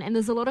fun, and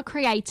there's a lot of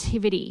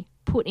creativity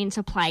put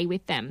into play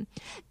with them.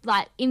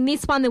 Like in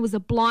this one, there was a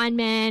blind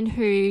man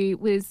who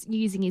was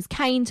using his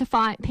cane to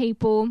fight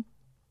people.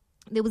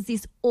 There was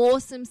this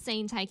awesome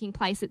scene taking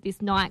place at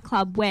this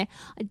nightclub where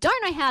I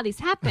don't know how this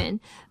happened,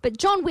 but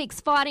John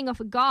Wick's fighting off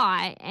a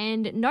guy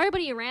and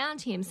nobody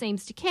around him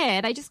seems to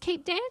care. They just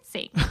keep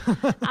dancing.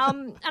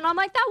 And I'm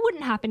like, that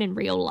wouldn't happen in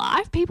real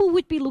life. People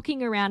would be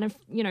looking around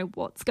and,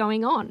 what's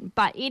going on.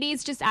 But it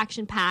is just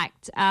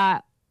action-packed,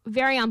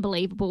 very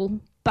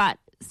unbelievable, but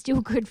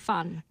still good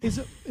fun. Is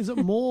it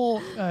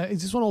more?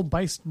 Is this one all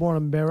based more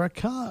in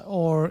America,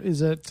 or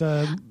is it?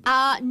 No,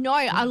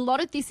 a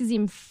lot of this is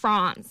in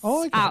France.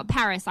 Oh, okay.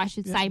 Paris, I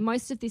should say.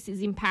 Most of this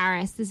is in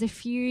Paris. There's a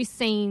few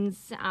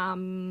scenes,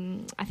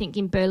 I think,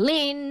 in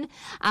Berlin,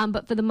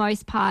 but for the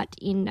most part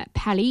in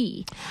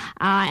Paris.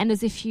 And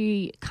there's a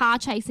few car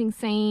chasing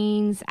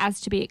scenes, as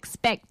to be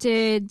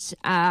expected.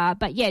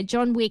 But yeah,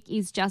 John Wick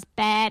is just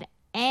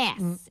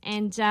badass,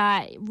 and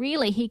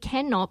really, he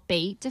cannot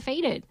be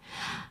defeated.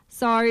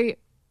 So,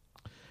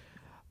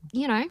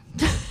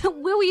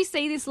 will you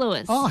see this,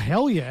 Lewis? Oh,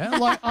 hell yeah.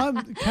 Like,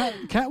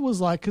 Kat was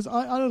like, because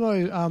I don't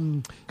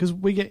know, because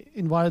we get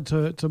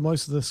invited to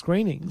most of the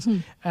screenings,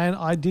 and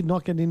I did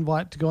not get an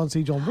invite to go and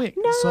see John Wick.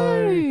 No.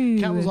 So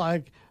Kat was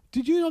like,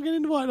 did you not get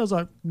invited? I was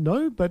like,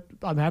 no, but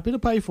I'm happy to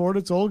pay for it.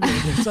 It's all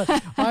good. So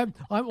I'm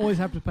always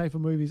happy to pay for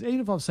movies.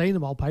 Even if I've seen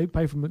them, I'll pay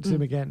for them to see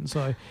them again.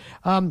 So,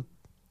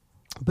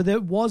 but there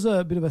was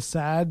a bit of a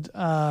sad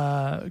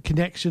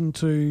connection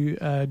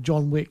to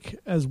John Wick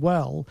as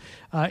well.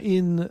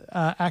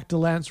 Actor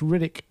Lance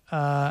Riddick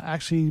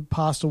actually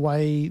passed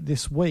away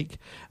this week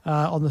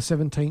on the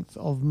 17th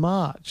of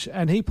March.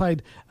 And he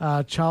played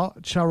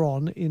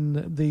Charon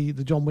in the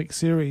John Wick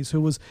series,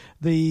 who was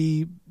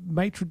the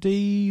maitre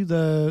d',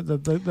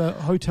 the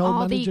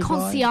hotel manager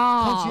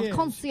guy.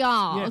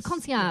 Concierge.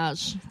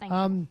 Concierge. Thank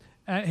you.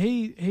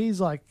 He's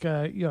like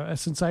a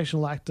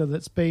sensational actor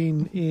that's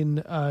been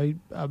in a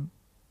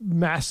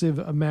massive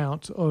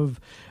amount of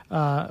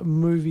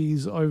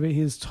movies over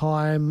his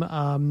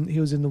time. He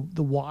was in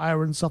The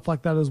Wire and stuff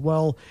like that as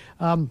well.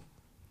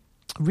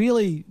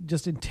 Really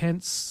just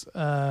intense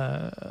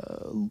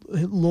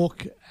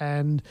look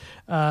and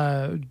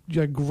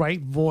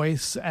great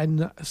voice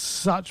and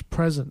such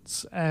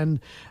presence. And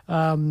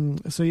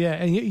so, yeah,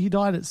 and he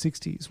died at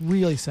 60. It's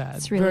really sad.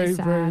 It's really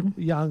sad.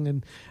 Very young.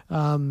 And,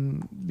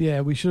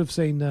 we should have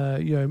seen,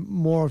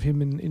 more of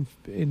him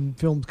in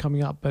films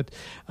coming up. But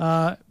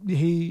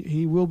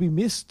he will be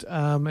missed,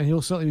 and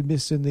he'll certainly be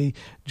missed in the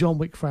John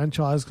Wick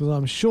franchise, because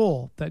I'm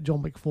sure that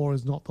John Wick 4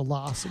 is not the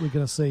last that we're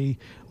going to see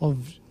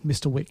of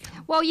Mr. Wick.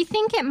 Well, you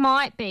think it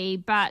might be,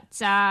 but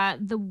based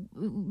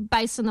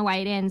on the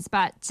way it ends.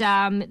 But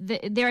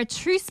there are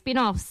two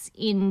spin-offs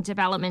in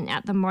development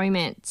at the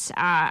moment,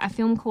 a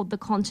film called The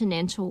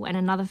Continental and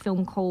another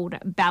film called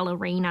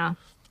Ballerina,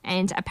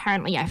 and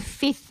apparently a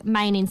fifth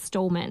main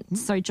installment.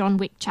 So John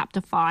Wick Chapter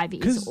 5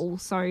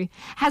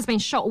 has been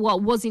shot,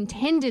 was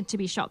intended to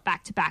be shot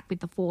back-to-back with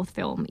the fourth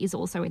film, is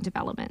also in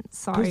development.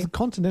 So because The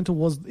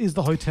Continental is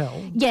the hotel.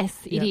 Yes,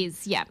 it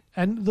is, yeah.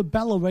 And the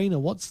Ballerina,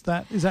 what's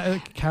that? Is that a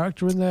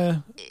character in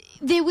there?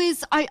 There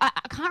was, I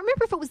can't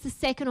remember if it was the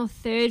second or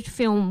third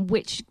film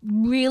which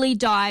really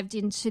dived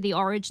into the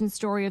origin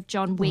story of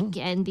John Wick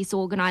and this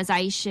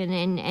organisation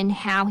and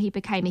how he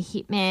became a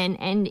hitman.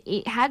 And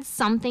it had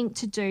something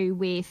to do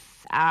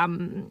with,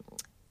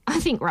 I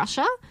think,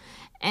 Russia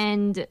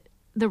and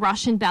the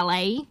Russian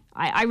ballet.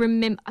 I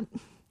remember,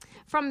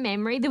 from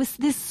memory,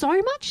 there's so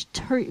much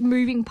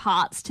moving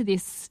parts to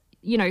this,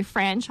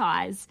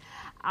 franchise.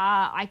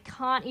 I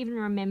can't even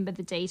remember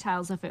the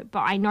details of it, but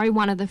I know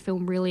one of the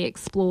film really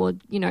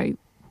explored,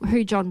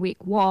 who John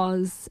Wick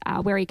was,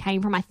 where he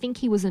came from. I think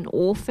he was an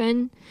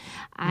orphan,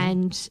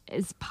 and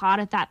as part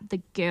of that,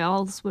 the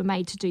girls were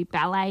made to do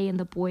ballet and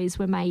the boys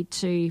were made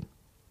to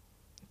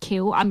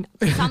kill,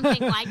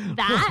 something like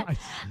that. Right.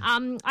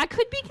 I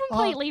could be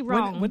completely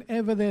wrong.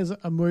 Whenever there's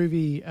a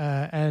movie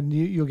and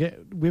you'll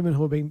get women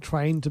who are being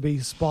trained to be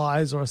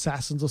spies or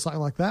assassins or something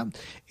like that,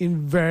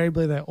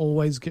 invariably they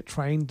always get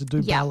trained to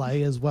do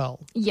ballet as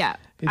well. Yeah.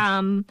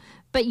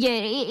 But yeah,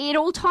 it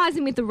all ties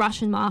in with the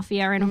Russian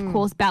mafia, and of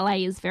course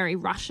ballet is very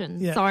Russian.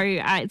 Yeah. So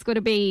it's got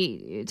to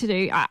be to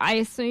do. I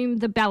assume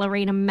the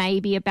ballerina may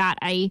be about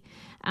a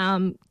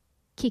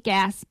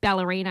kick-ass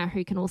ballerina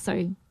who can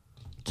also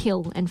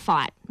kill and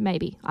fight,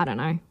 maybe. I don't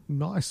know.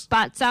 Nice.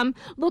 But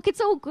look, it's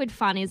all good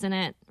fun, isn't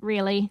it?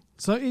 Really.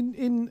 So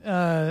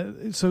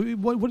so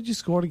what did you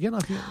score it again? I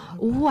think.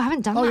 Oh, I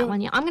haven't done that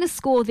one yet. I'm going to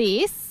score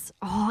this.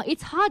 Oh,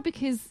 it's hard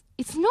because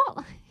it's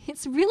not.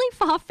 It's really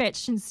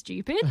far-fetched and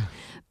stupid,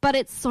 but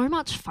it's so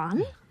much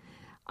fun.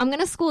 I'm going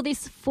to score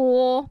this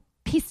 4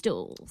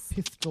 pistols.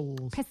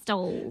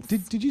 Pistols.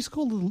 Did you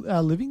score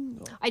Living?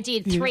 I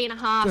did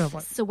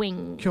 3.5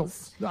 swings. Cool.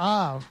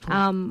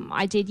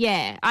 I did.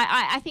 Yeah.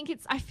 I think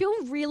I feel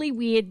really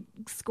weird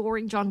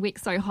scoring John Wick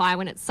so high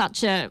when it's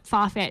such a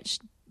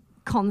far-fetched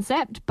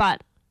concept,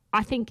 but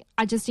I think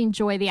I just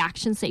enjoy the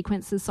action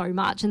sequences so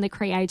much and the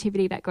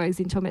creativity that goes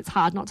into them. It's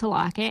hard not to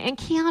like it. And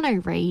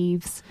Keanu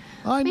Reeves,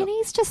 I mean,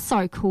 he's just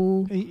so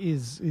cool. He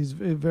is. He's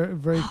very,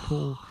 very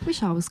cool. I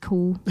wish I was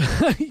cool.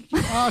 You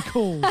are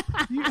cool.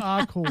 You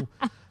are cool.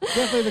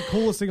 Definitely the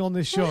coolest thing on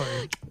this show.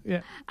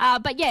 Yeah.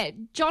 But yeah,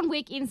 John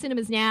Wick in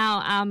cinemas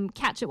now.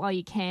 Catch it while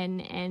you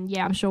can, and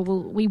yeah, I'm sure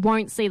we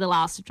won't see the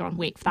last of John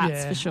Wick.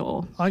 That's for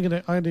sure. I'm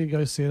gonna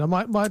go see it. I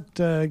might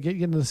get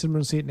into the cinema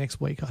and see it next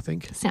week. I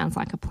think sounds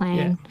like a plan.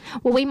 Yeah.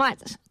 Well, we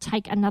might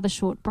take another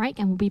short break,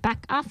 and we'll be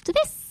back after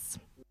this.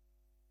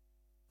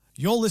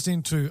 You're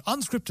listening to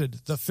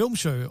Unscripted, the film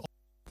show.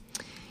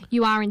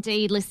 You are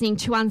indeed listening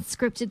to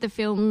Unscripted, the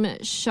film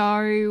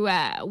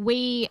show.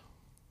 We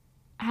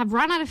have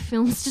run out of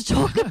films to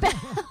talk about.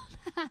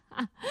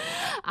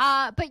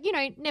 But,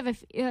 never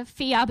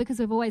fear, because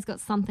we've always got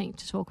something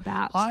to talk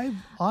about.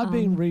 I've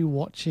been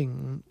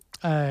rewatching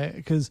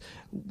because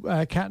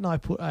Kat and I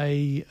put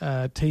a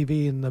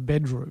TV in the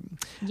bedroom.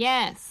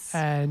 Yes.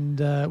 And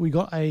we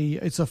got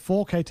it's a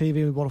 4K TV,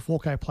 and we bought a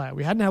 4K player.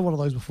 We hadn't had one of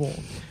those before.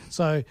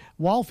 So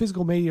while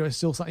physical media is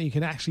still something you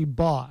can actually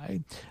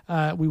buy,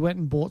 we went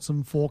and bought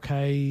some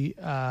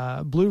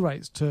 4K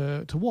Blu-rays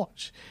to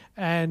watch.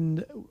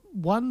 And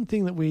one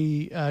thing that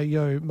we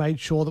made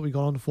sure that we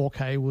got on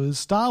 4K was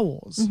Star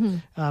Wars,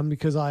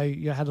 because I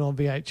had it on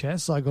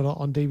VHS, so I got it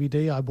on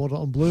DVD, I bought it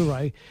on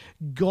Blu-ray.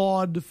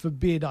 God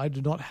forbid I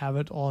do not have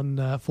it on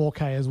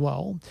 4K as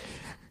well.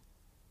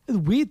 The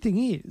weird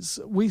thing is,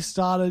 we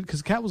started,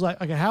 because Kat was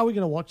like, okay, how are we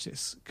going to watch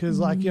this? Because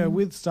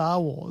with Star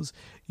Wars,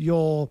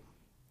 you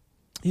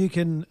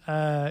can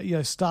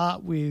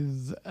start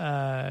with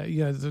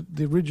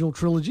the original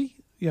trilogy,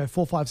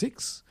 4, 5,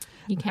 6.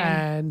 You can.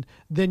 And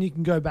then you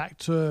can go back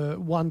to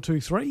 1, 2,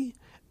 3,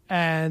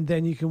 and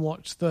then you can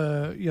watch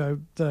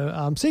the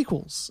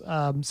sequels,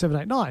 7,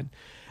 8, 9.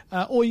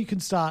 Or you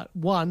can start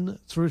 1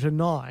 through to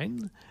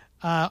 9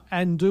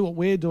 and do what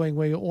we're doing,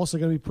 where you're also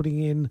going to be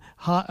putting in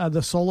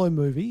the Solo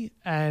movie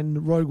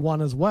and Rogue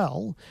One as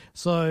well.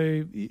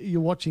 So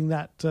you're watching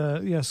that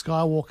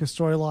Skywalker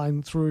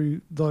storyline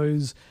through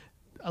those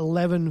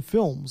 11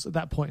 films at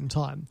that point in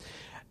time.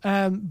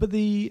 But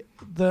the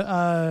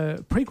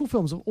prequel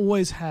films have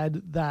always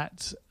had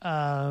that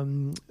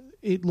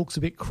it looks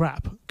a bit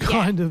crap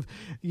kind of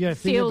thing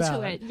feel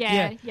about to it.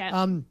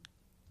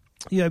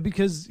 Yeah.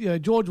 Because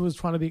George was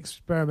trying to be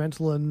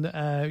experimental, and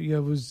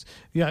there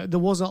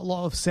wasn't a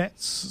lot of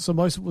sets, so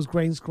most of it was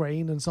green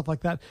screen and stuff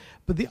like that.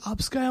 But the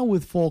upscale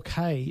with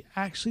 4K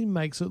actually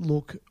makes it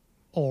look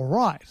all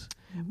right.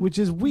 Which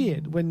is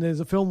weird when there's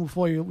a film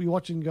before you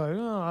watch it and go,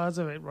 oh, that's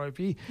a bit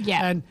ropey.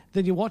 Yeah. And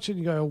then you watch it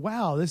and go,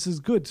 wow, this is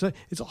good. So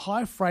it's a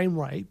high frame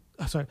rate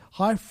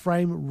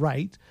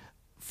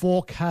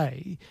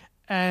 4K,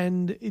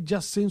 and it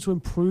just seems to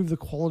improve the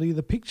quality of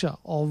the picture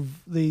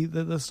of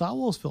the Star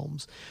Wars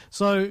films.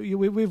 So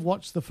we've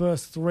watched the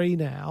first 3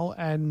 now,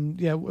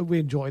 and we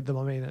enjoyed them.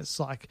 I mean,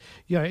 it's like,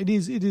 it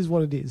is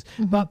what it is.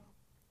 Mm-hmm. But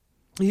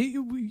being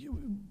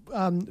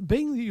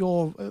that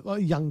you're a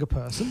younger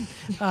person,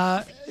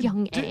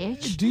 young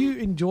age, do you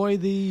enjoy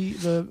the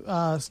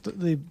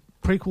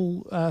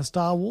prequel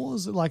Star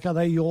Wars? Like, are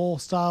they your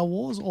Star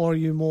Wars, or are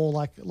you more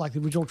like the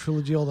original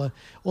trilogy or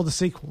the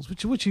sequels?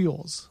 Which are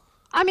yours?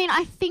 I mean,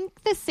 I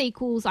think the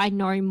sequels I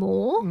know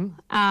more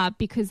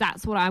because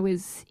that's what I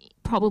was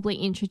probably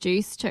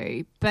introduced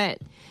to. But,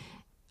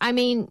 I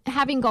mean,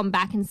 having gone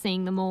back and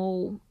seeing them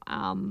all,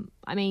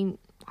 I mean,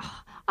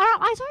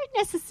 I don't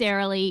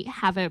necessarily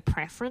have a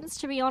preference,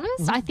 to be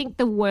honest. I think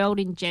the world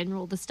in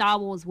general, the Star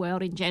Wars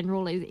world in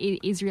general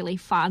is really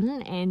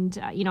fun. And,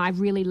 I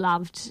really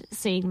loved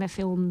seeing the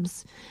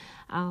films,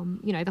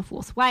 The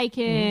Force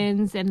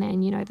Awakens and then,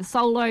 the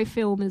Solo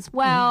film as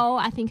well.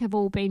 I think have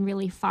all been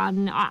really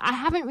fun. I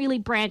haven't really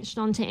branched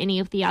onto any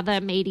of the other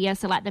media,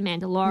 so like The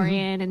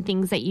Mandalorian and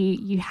things that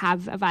you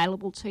have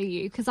available to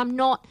you because I don't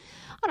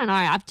know,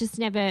 I've just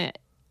never,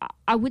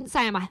 I wouldn't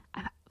say I'm a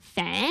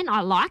fan.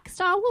 I like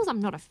Star Wars. I'm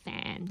not a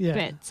fan.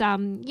 Yeah. But,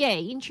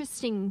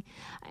 interesting.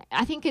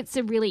 I think it's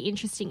a really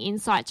interesting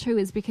insight too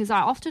is because I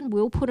often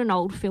will put an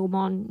old film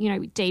on,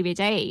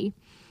 DVD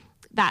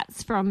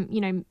that's from,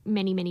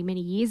 many, many,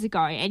 many years ago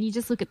and you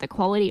just look at the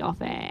quality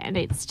of it and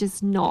it's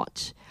just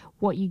not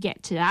what you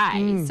get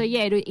today. So,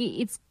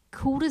 it's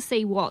cool to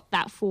see what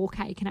that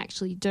 4K can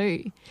actually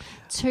do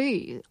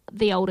to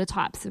the older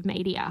types of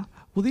media.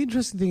 Well, the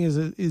interesting thing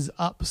is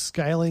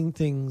upscaling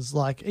things,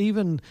 like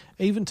even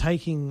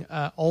taking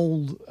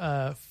old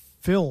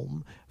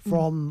film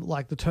from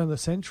like the turn of the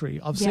century.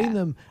 I've seen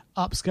them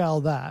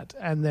upscale that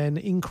and then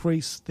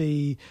increase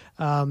the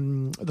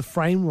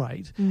frame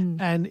rate,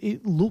 and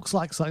it looks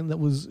like something that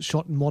was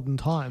shot in modern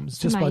times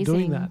just by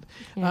doing that.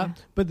 Yeah.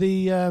 But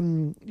the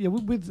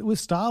with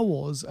Star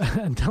Wars,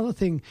 another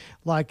thing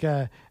like.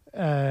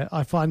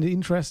 I find it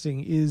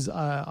interesting is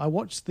I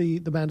watched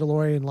the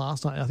Mandalorian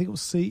last night. I think it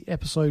was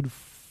episode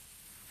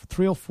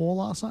 3 or 4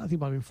 last night. I think it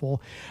might have been 4.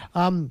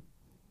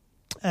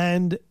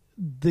 And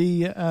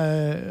the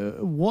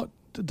what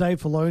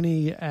Dave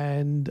Filoni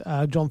and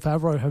Jon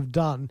Favreau have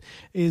done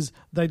is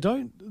they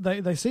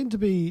seem to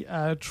be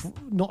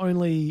not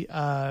only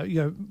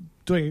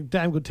doing a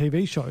damn good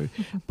TV show,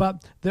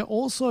 but they're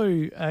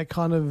also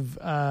kind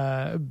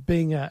of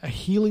being a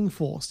healing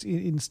force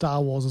in Star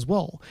Wars as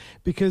well.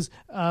 Because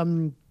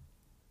do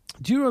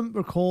you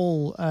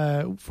recall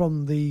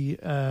from the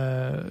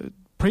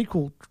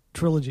prequel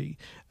trilogy,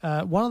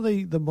 one of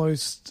the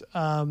most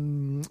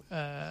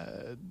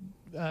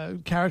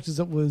characters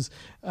that was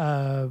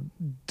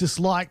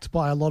disliked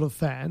by a lot of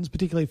fans,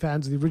 particularly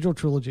fans of the original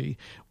trilogy,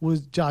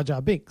 was Jar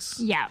Jar Binks.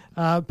 Yeah.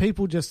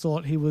 People just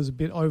thought he was a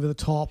bit over the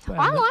top.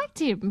 I liked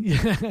him.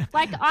 Yeah.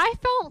 Like, I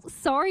felt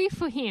sorry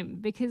for him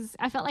because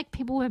I felt like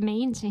people were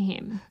mean to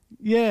him.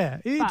 Yeah.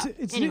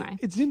 It's an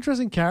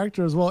interesting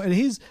character as well. And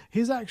his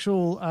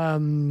actual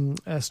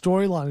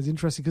storyline is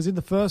interesting because in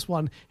the first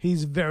one,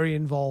 he's very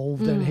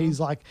involved and he's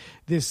like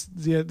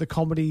the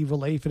comedy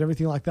relief and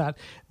everything like that.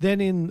 Then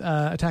in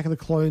Attack of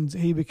the Clones,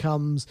 he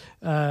becomes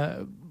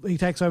he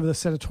takes over the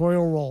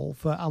senatorial role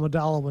for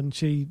Amidala when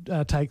she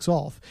takes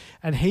off,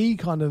 and he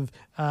kind of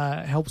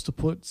helps to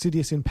put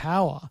Sidious in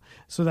power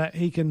so that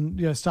he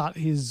can start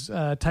his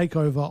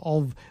takeover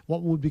of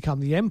what would become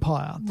the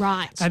Empire.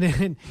 Right. And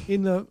then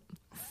in the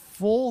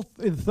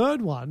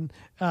third one,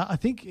 I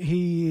think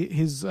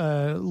his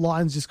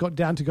lines just got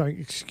down to going,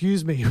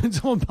 "Excuse me," when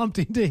someone bumped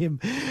into him.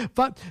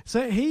 But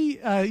so he,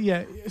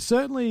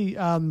 certainly.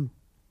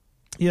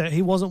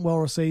 He wasn't well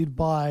received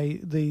by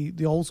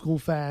the old school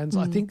fans.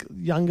 I think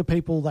younger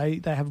people they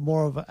have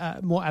more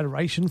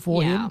adoration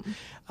for him.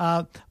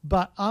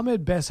 But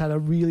Ahmed Best had a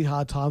really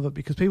hard time of it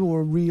because people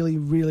were really,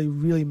 really,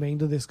 really mean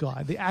to this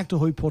guy, the actor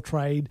who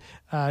portrayed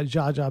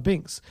Jar Jar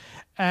Binks,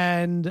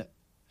 and.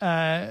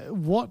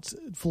 What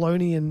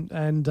Filoni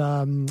and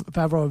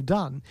Favreau have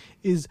done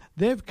is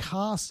they've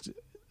cast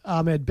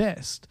Ahmed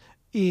Best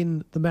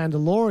in The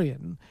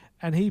Mandalorian,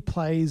 and he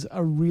plays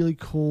a really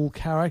cool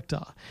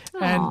character.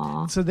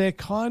 Aww. And so they're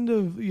kind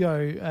of,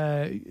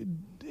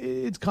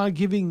 it's kind of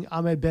giving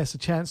Ahmed Best a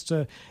chance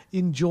to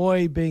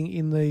enjoy being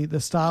in the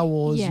Star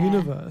Wars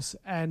universe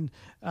and,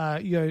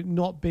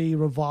 not be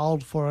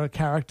reviled for a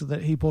character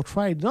that he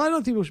portrayed. And I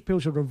don't think people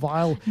should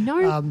revile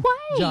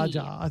Jar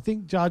Jar. I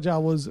think Jar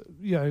Jar was,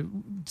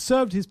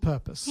 served his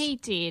purpose. He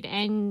did.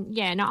 And,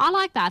 I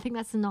like that. I think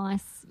that's a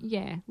nice,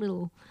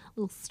 little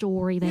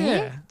story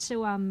there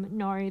to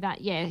know that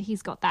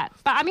he's got that.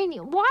 But I mean,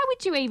 why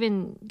would you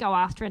even go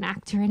after an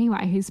actor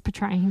anyway who's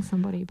portraying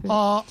somebody?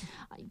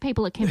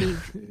 People can be,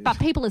 but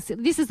people are.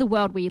 This is the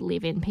world we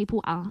live in. People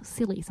are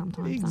silly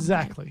sometimes.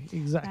 Exactly.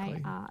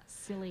 They are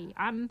silly.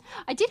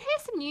 I did hear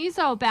some news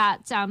though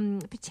about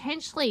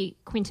potentially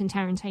Quentin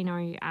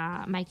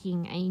Tarantino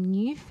making a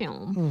new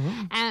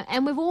film,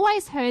 and we've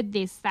always heard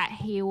this that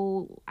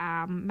he'll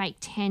make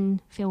 10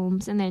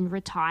 films and then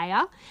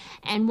retire.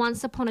 And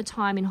Once Upon a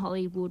Time in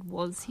Hollywood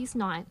was his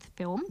 9th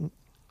film.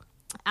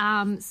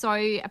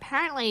 So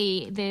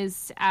apparently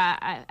there's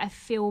a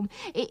film.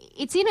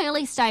 It's in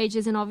early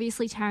stages, and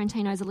obviously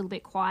Tarantino's a little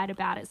bit quiet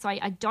about it. So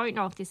I don't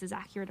know if this is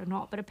accurate or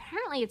not. But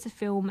apparently it's a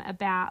film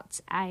about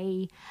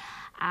a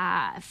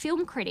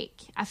film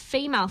critic, a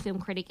female film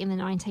critic in the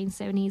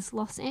 1970s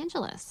Los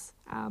Angeles,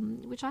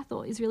 which I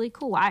thought is really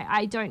cool.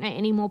 I don't know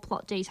any more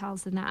plot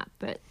details than that,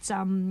 but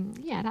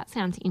yeah, that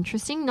sounds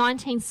interesting.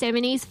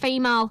 1970s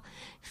female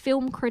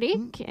film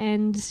critic,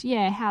 and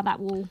how that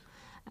will...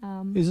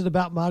 Is it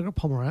about Margaret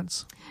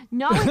Pomerantz?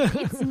 No,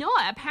 it's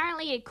not.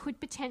 Apparently it could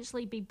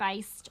potentially be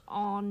based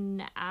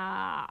on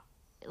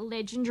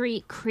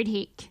legendary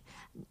critic,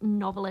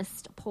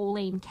 novelist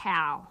Pauline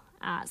Kael,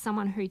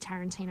 someone who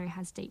Tarantino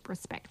has deep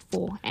respect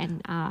for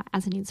and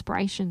as an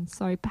inspiration.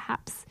 So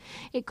perhaps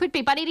it could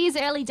be. But it is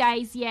early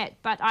days yet.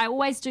 But I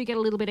always do get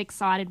a little bit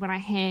excited when I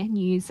hear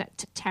news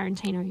that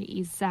Tarantino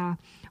is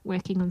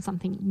working on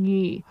something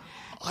new.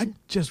 I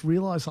just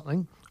realised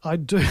something. I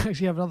do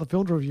actually have another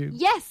film to review.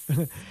 Yes.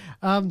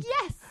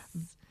 Yes.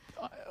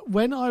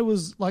 When I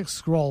was like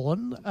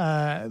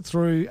scrolling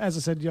through, as I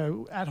said,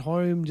 at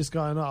home, just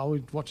going, we're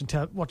watching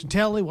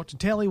telly.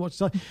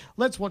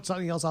 Let's watch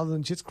something else other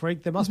than Schitt's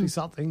Creek. There must be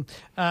something.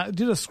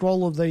 Did a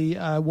scroll of the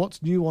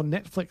what's new on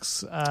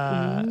Netflix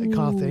kind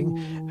of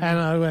thing, and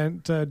I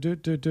went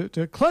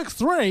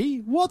Clerks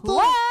III. What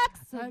the?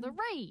 Clerks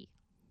III.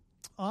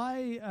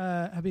 I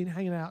have been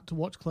hanging out to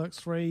watch Clerks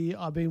 3.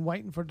 I've been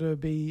waiting for it to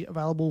be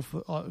available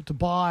for to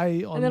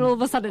buy on, and then all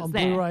of a sudden it's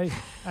there. Blu-ray,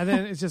 and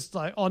then it's just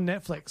like on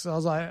Netflix. I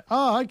was like,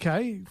 oh,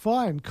 okay,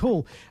 fine,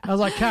 cool. I was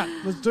like, Kat,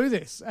 let's do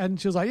this. And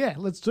she was like, yeah,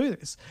 let's do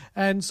this.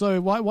 And so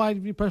why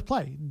did you press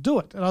play? Do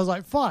it. And I was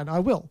like, fine, I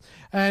will.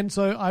 And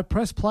so I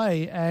pressed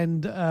play,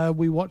 and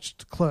we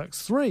watched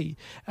Clerks 3.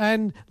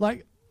 And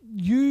like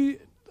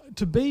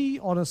to be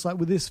honest, like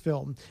with this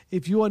film,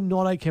 if you are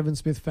not a Kevin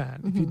Smith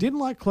fan, if you didn't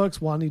like Clerks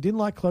 1, you didn't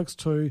like Clerks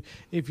 2,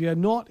 if you're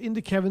not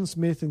into Kevin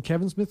Smith and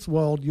Kevin Smith's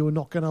world, you are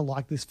not going to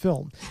like this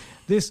film.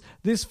 This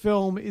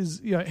film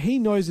is, he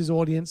knows his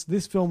audience.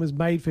 This film is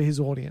made for his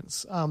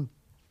audience.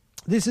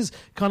 This is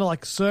kind of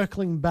like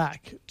circling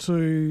back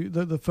to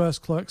the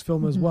first Clerks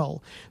film as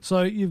well.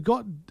 So you've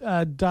got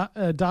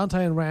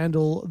Dante and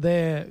Randall.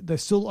 They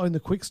still own the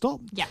Quick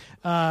Stop. Yeah.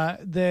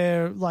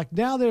 They're like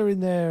now they're in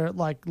their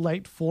like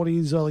late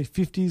 40s, early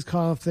 50s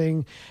kind of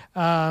thing,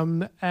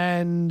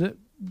 and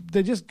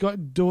they just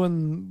got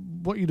doing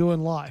what you do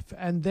in life.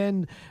 And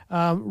then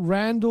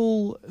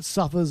Randall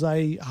suffers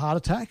a heart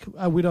attack,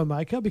 a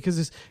widowmaker,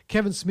 because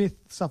Kevin Smith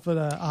suffered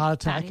a heart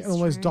attack and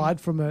almost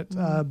died from it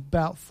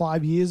about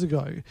 5 years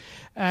ago.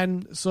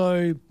 And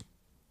so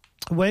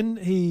when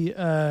he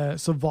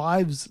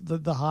survives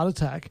the heart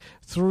attack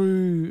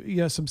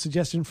through some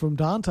suggestion from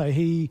Dante,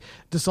 he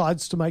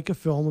decides to make a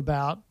film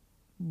about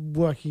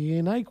working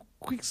in a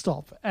Quick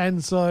Stop.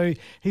 And so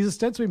he's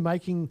ostensibly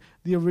making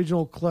the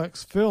original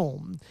Clerks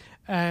film,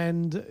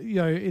 and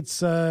it's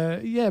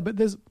but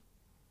there's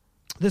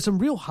some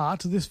real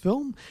heart to this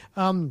film,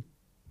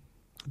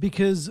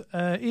 because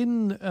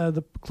in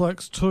the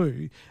Clerks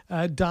 2,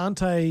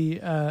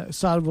 Dante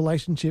started a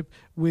relationship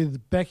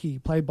with Becky,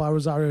 played by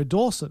Rosario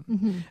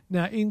Dawson.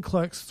 Now, in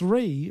Clerks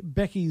 3,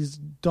 Becky's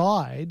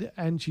died,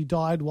 and she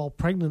died while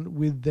pregnant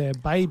with their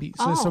baby.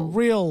 So there's some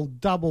real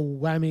double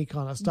whammy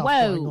kind of stuff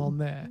going on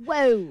there.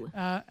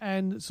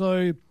 And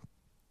so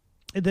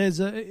there's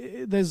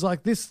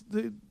like this...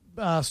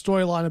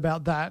 storyline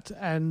about that,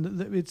 and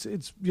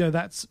it's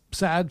that's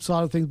sad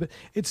side of things, but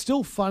it's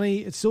still funny.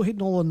 It's still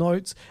hitting all the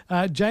notes.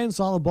 Jay and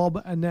Silent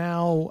Bob are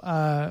now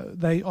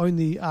they own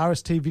the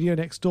RST Video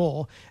next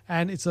door,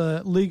 and it's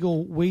a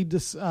legal weed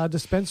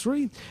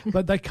dispensary,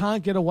 but they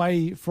can't get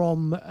away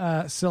from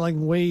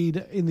selling weed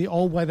in the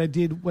old way they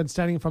did when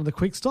standing in front of the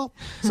Quick Stop.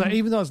 So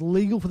even though it's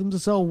legal for them to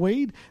sell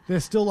weed,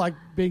 they're still like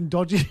being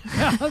dodgy.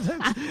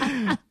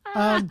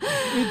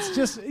 It's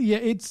just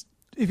it's.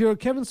 If you're a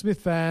Kevin Smith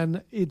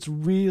fan, it's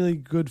really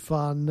good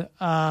fun.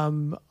 I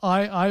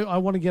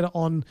want to get it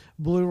on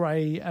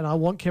Blu-ray, and I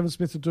want Kevin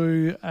Smith to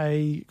do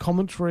a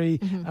commentary,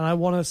 and I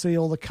want to see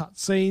all the cut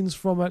scenes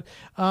from it.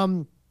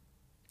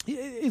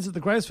 Is it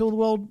the greatest film in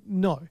the world?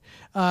 No.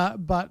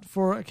 But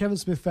for a Kevin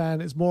Smith fan,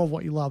 it's more of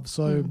what you love.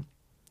 So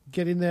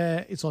get in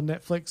there. It's on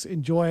Netflix.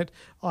 Enjoy it.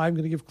 I'm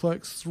going to give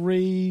Clerks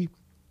 3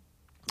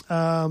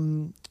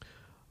 4...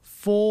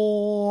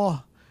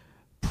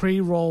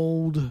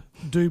 pre-rolled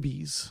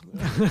doobies.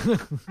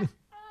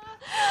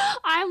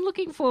 I'm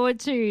looking forward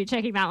to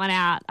checking that one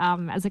out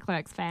as a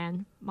Clerks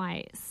fan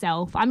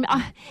myself.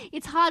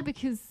 It's hard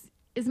because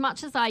as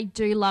much as I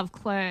do love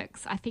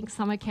Clerks, I think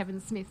some of Kevin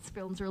Smith's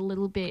films are a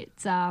little bit...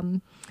 Tusk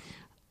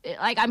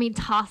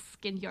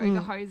and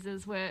Yoga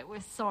Hosers were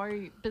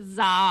so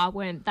bizarre,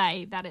 weren't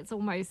they, that it's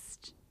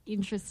almost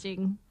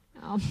interesting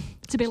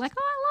to be like,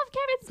 I love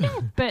Kevin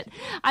Smith. But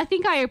I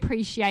think I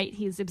appreciate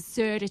his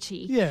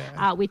absurdity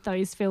with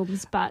those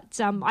films. But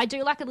I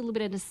do like a little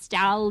bit of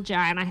nostalgia,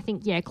 and I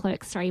think,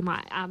 Clerks 3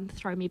 might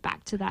throw me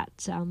back to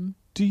that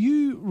Do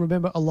you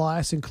remember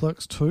Elias in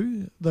Clerks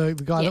II, the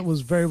guy that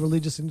was very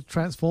religious in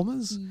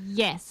Transformers?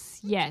 Yes.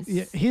 Yeah,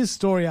 his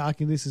story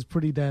arc in this is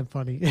pretty damn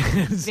funny.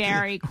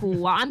 Very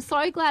cool. I'm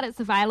so glad it's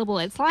available.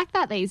 It's like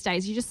that these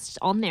days. You're just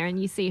on there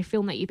and you see a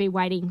film that you've been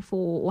waiting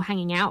for or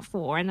hanging out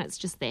for, and it's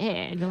just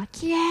there, and you're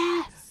like,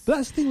 yes. But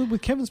that's the thing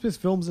with Kevin Smith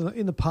films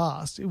in the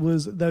past. It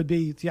was they'd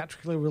be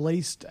theatrically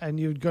released, and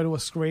you'd go to a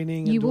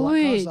screening and do all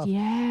that kind of stuff.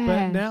 Yeah.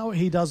 But now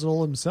he does it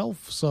all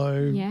himself.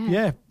 So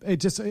it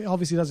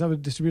obviously doesn't have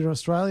a distributor in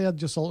Australia.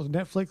 Just sold it to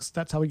Netflix.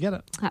 That's how we get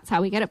it.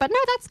 But no,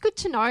 that's good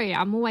to know.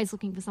 I'm always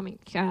looking for something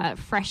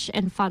fresh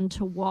and fun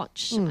to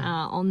watch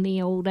on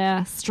the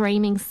older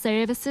streaming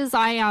services.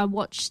 I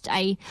watched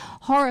a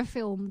horror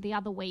film the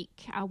other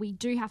week. We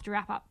do have to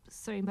wrap up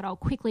soon, but I'll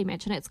quickly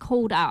mention it. It's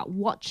called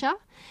Watcher.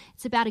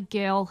 It's about a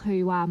girl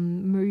who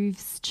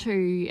moves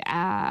to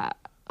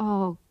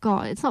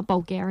it's not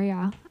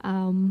Bulgaria,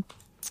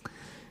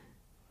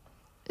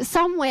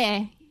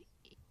 somewhere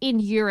in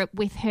Europe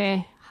with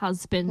her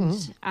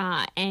husband,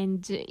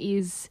 and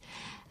is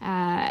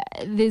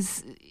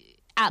there's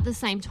at the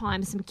same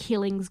time some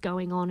killings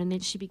going on, and then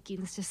she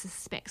begins to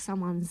suspect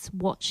someone's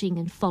watching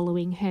and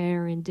following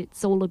her, and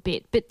it's all a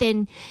bit, but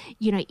then,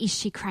 is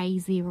she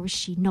crazy or is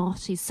she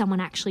not? Is someone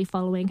actually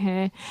following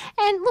her?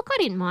 And look, I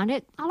didn't mind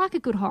it. I like a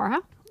good horror,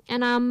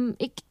 and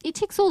it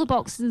ticks all the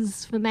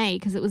boxes for me,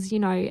 because it was, a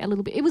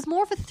little bit, it was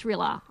more of a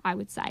thriller, I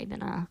would say,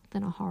 than a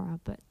horror,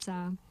 but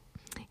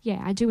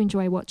I do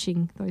enjoy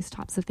watching those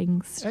types of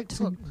things.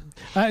 Excellent.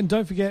 And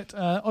don't forget,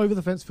 Over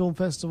the Fence Film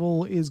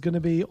Festival is going to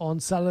be on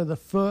Saturday the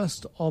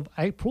 1st of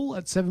April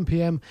at 7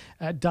 p.m.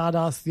 at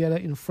Dardar's Theatre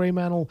in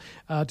Fremantle.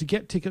 To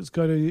get tickets,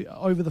 go to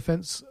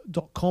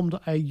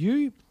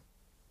overthefence.com.au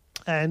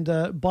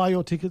and buy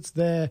your tickets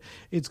there.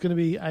 It's going to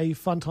be a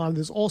fun time.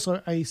 There's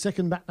also a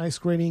second matinee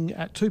screening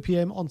at 2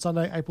 p.m. on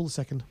Sunday, April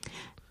the 2nd.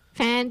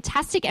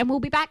 Fantastic. And we'll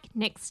be back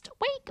next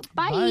week.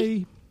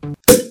 Bye.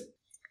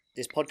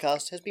 This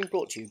podcast has been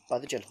brought to you by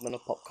the Gentlemen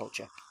of Pop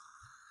Culture.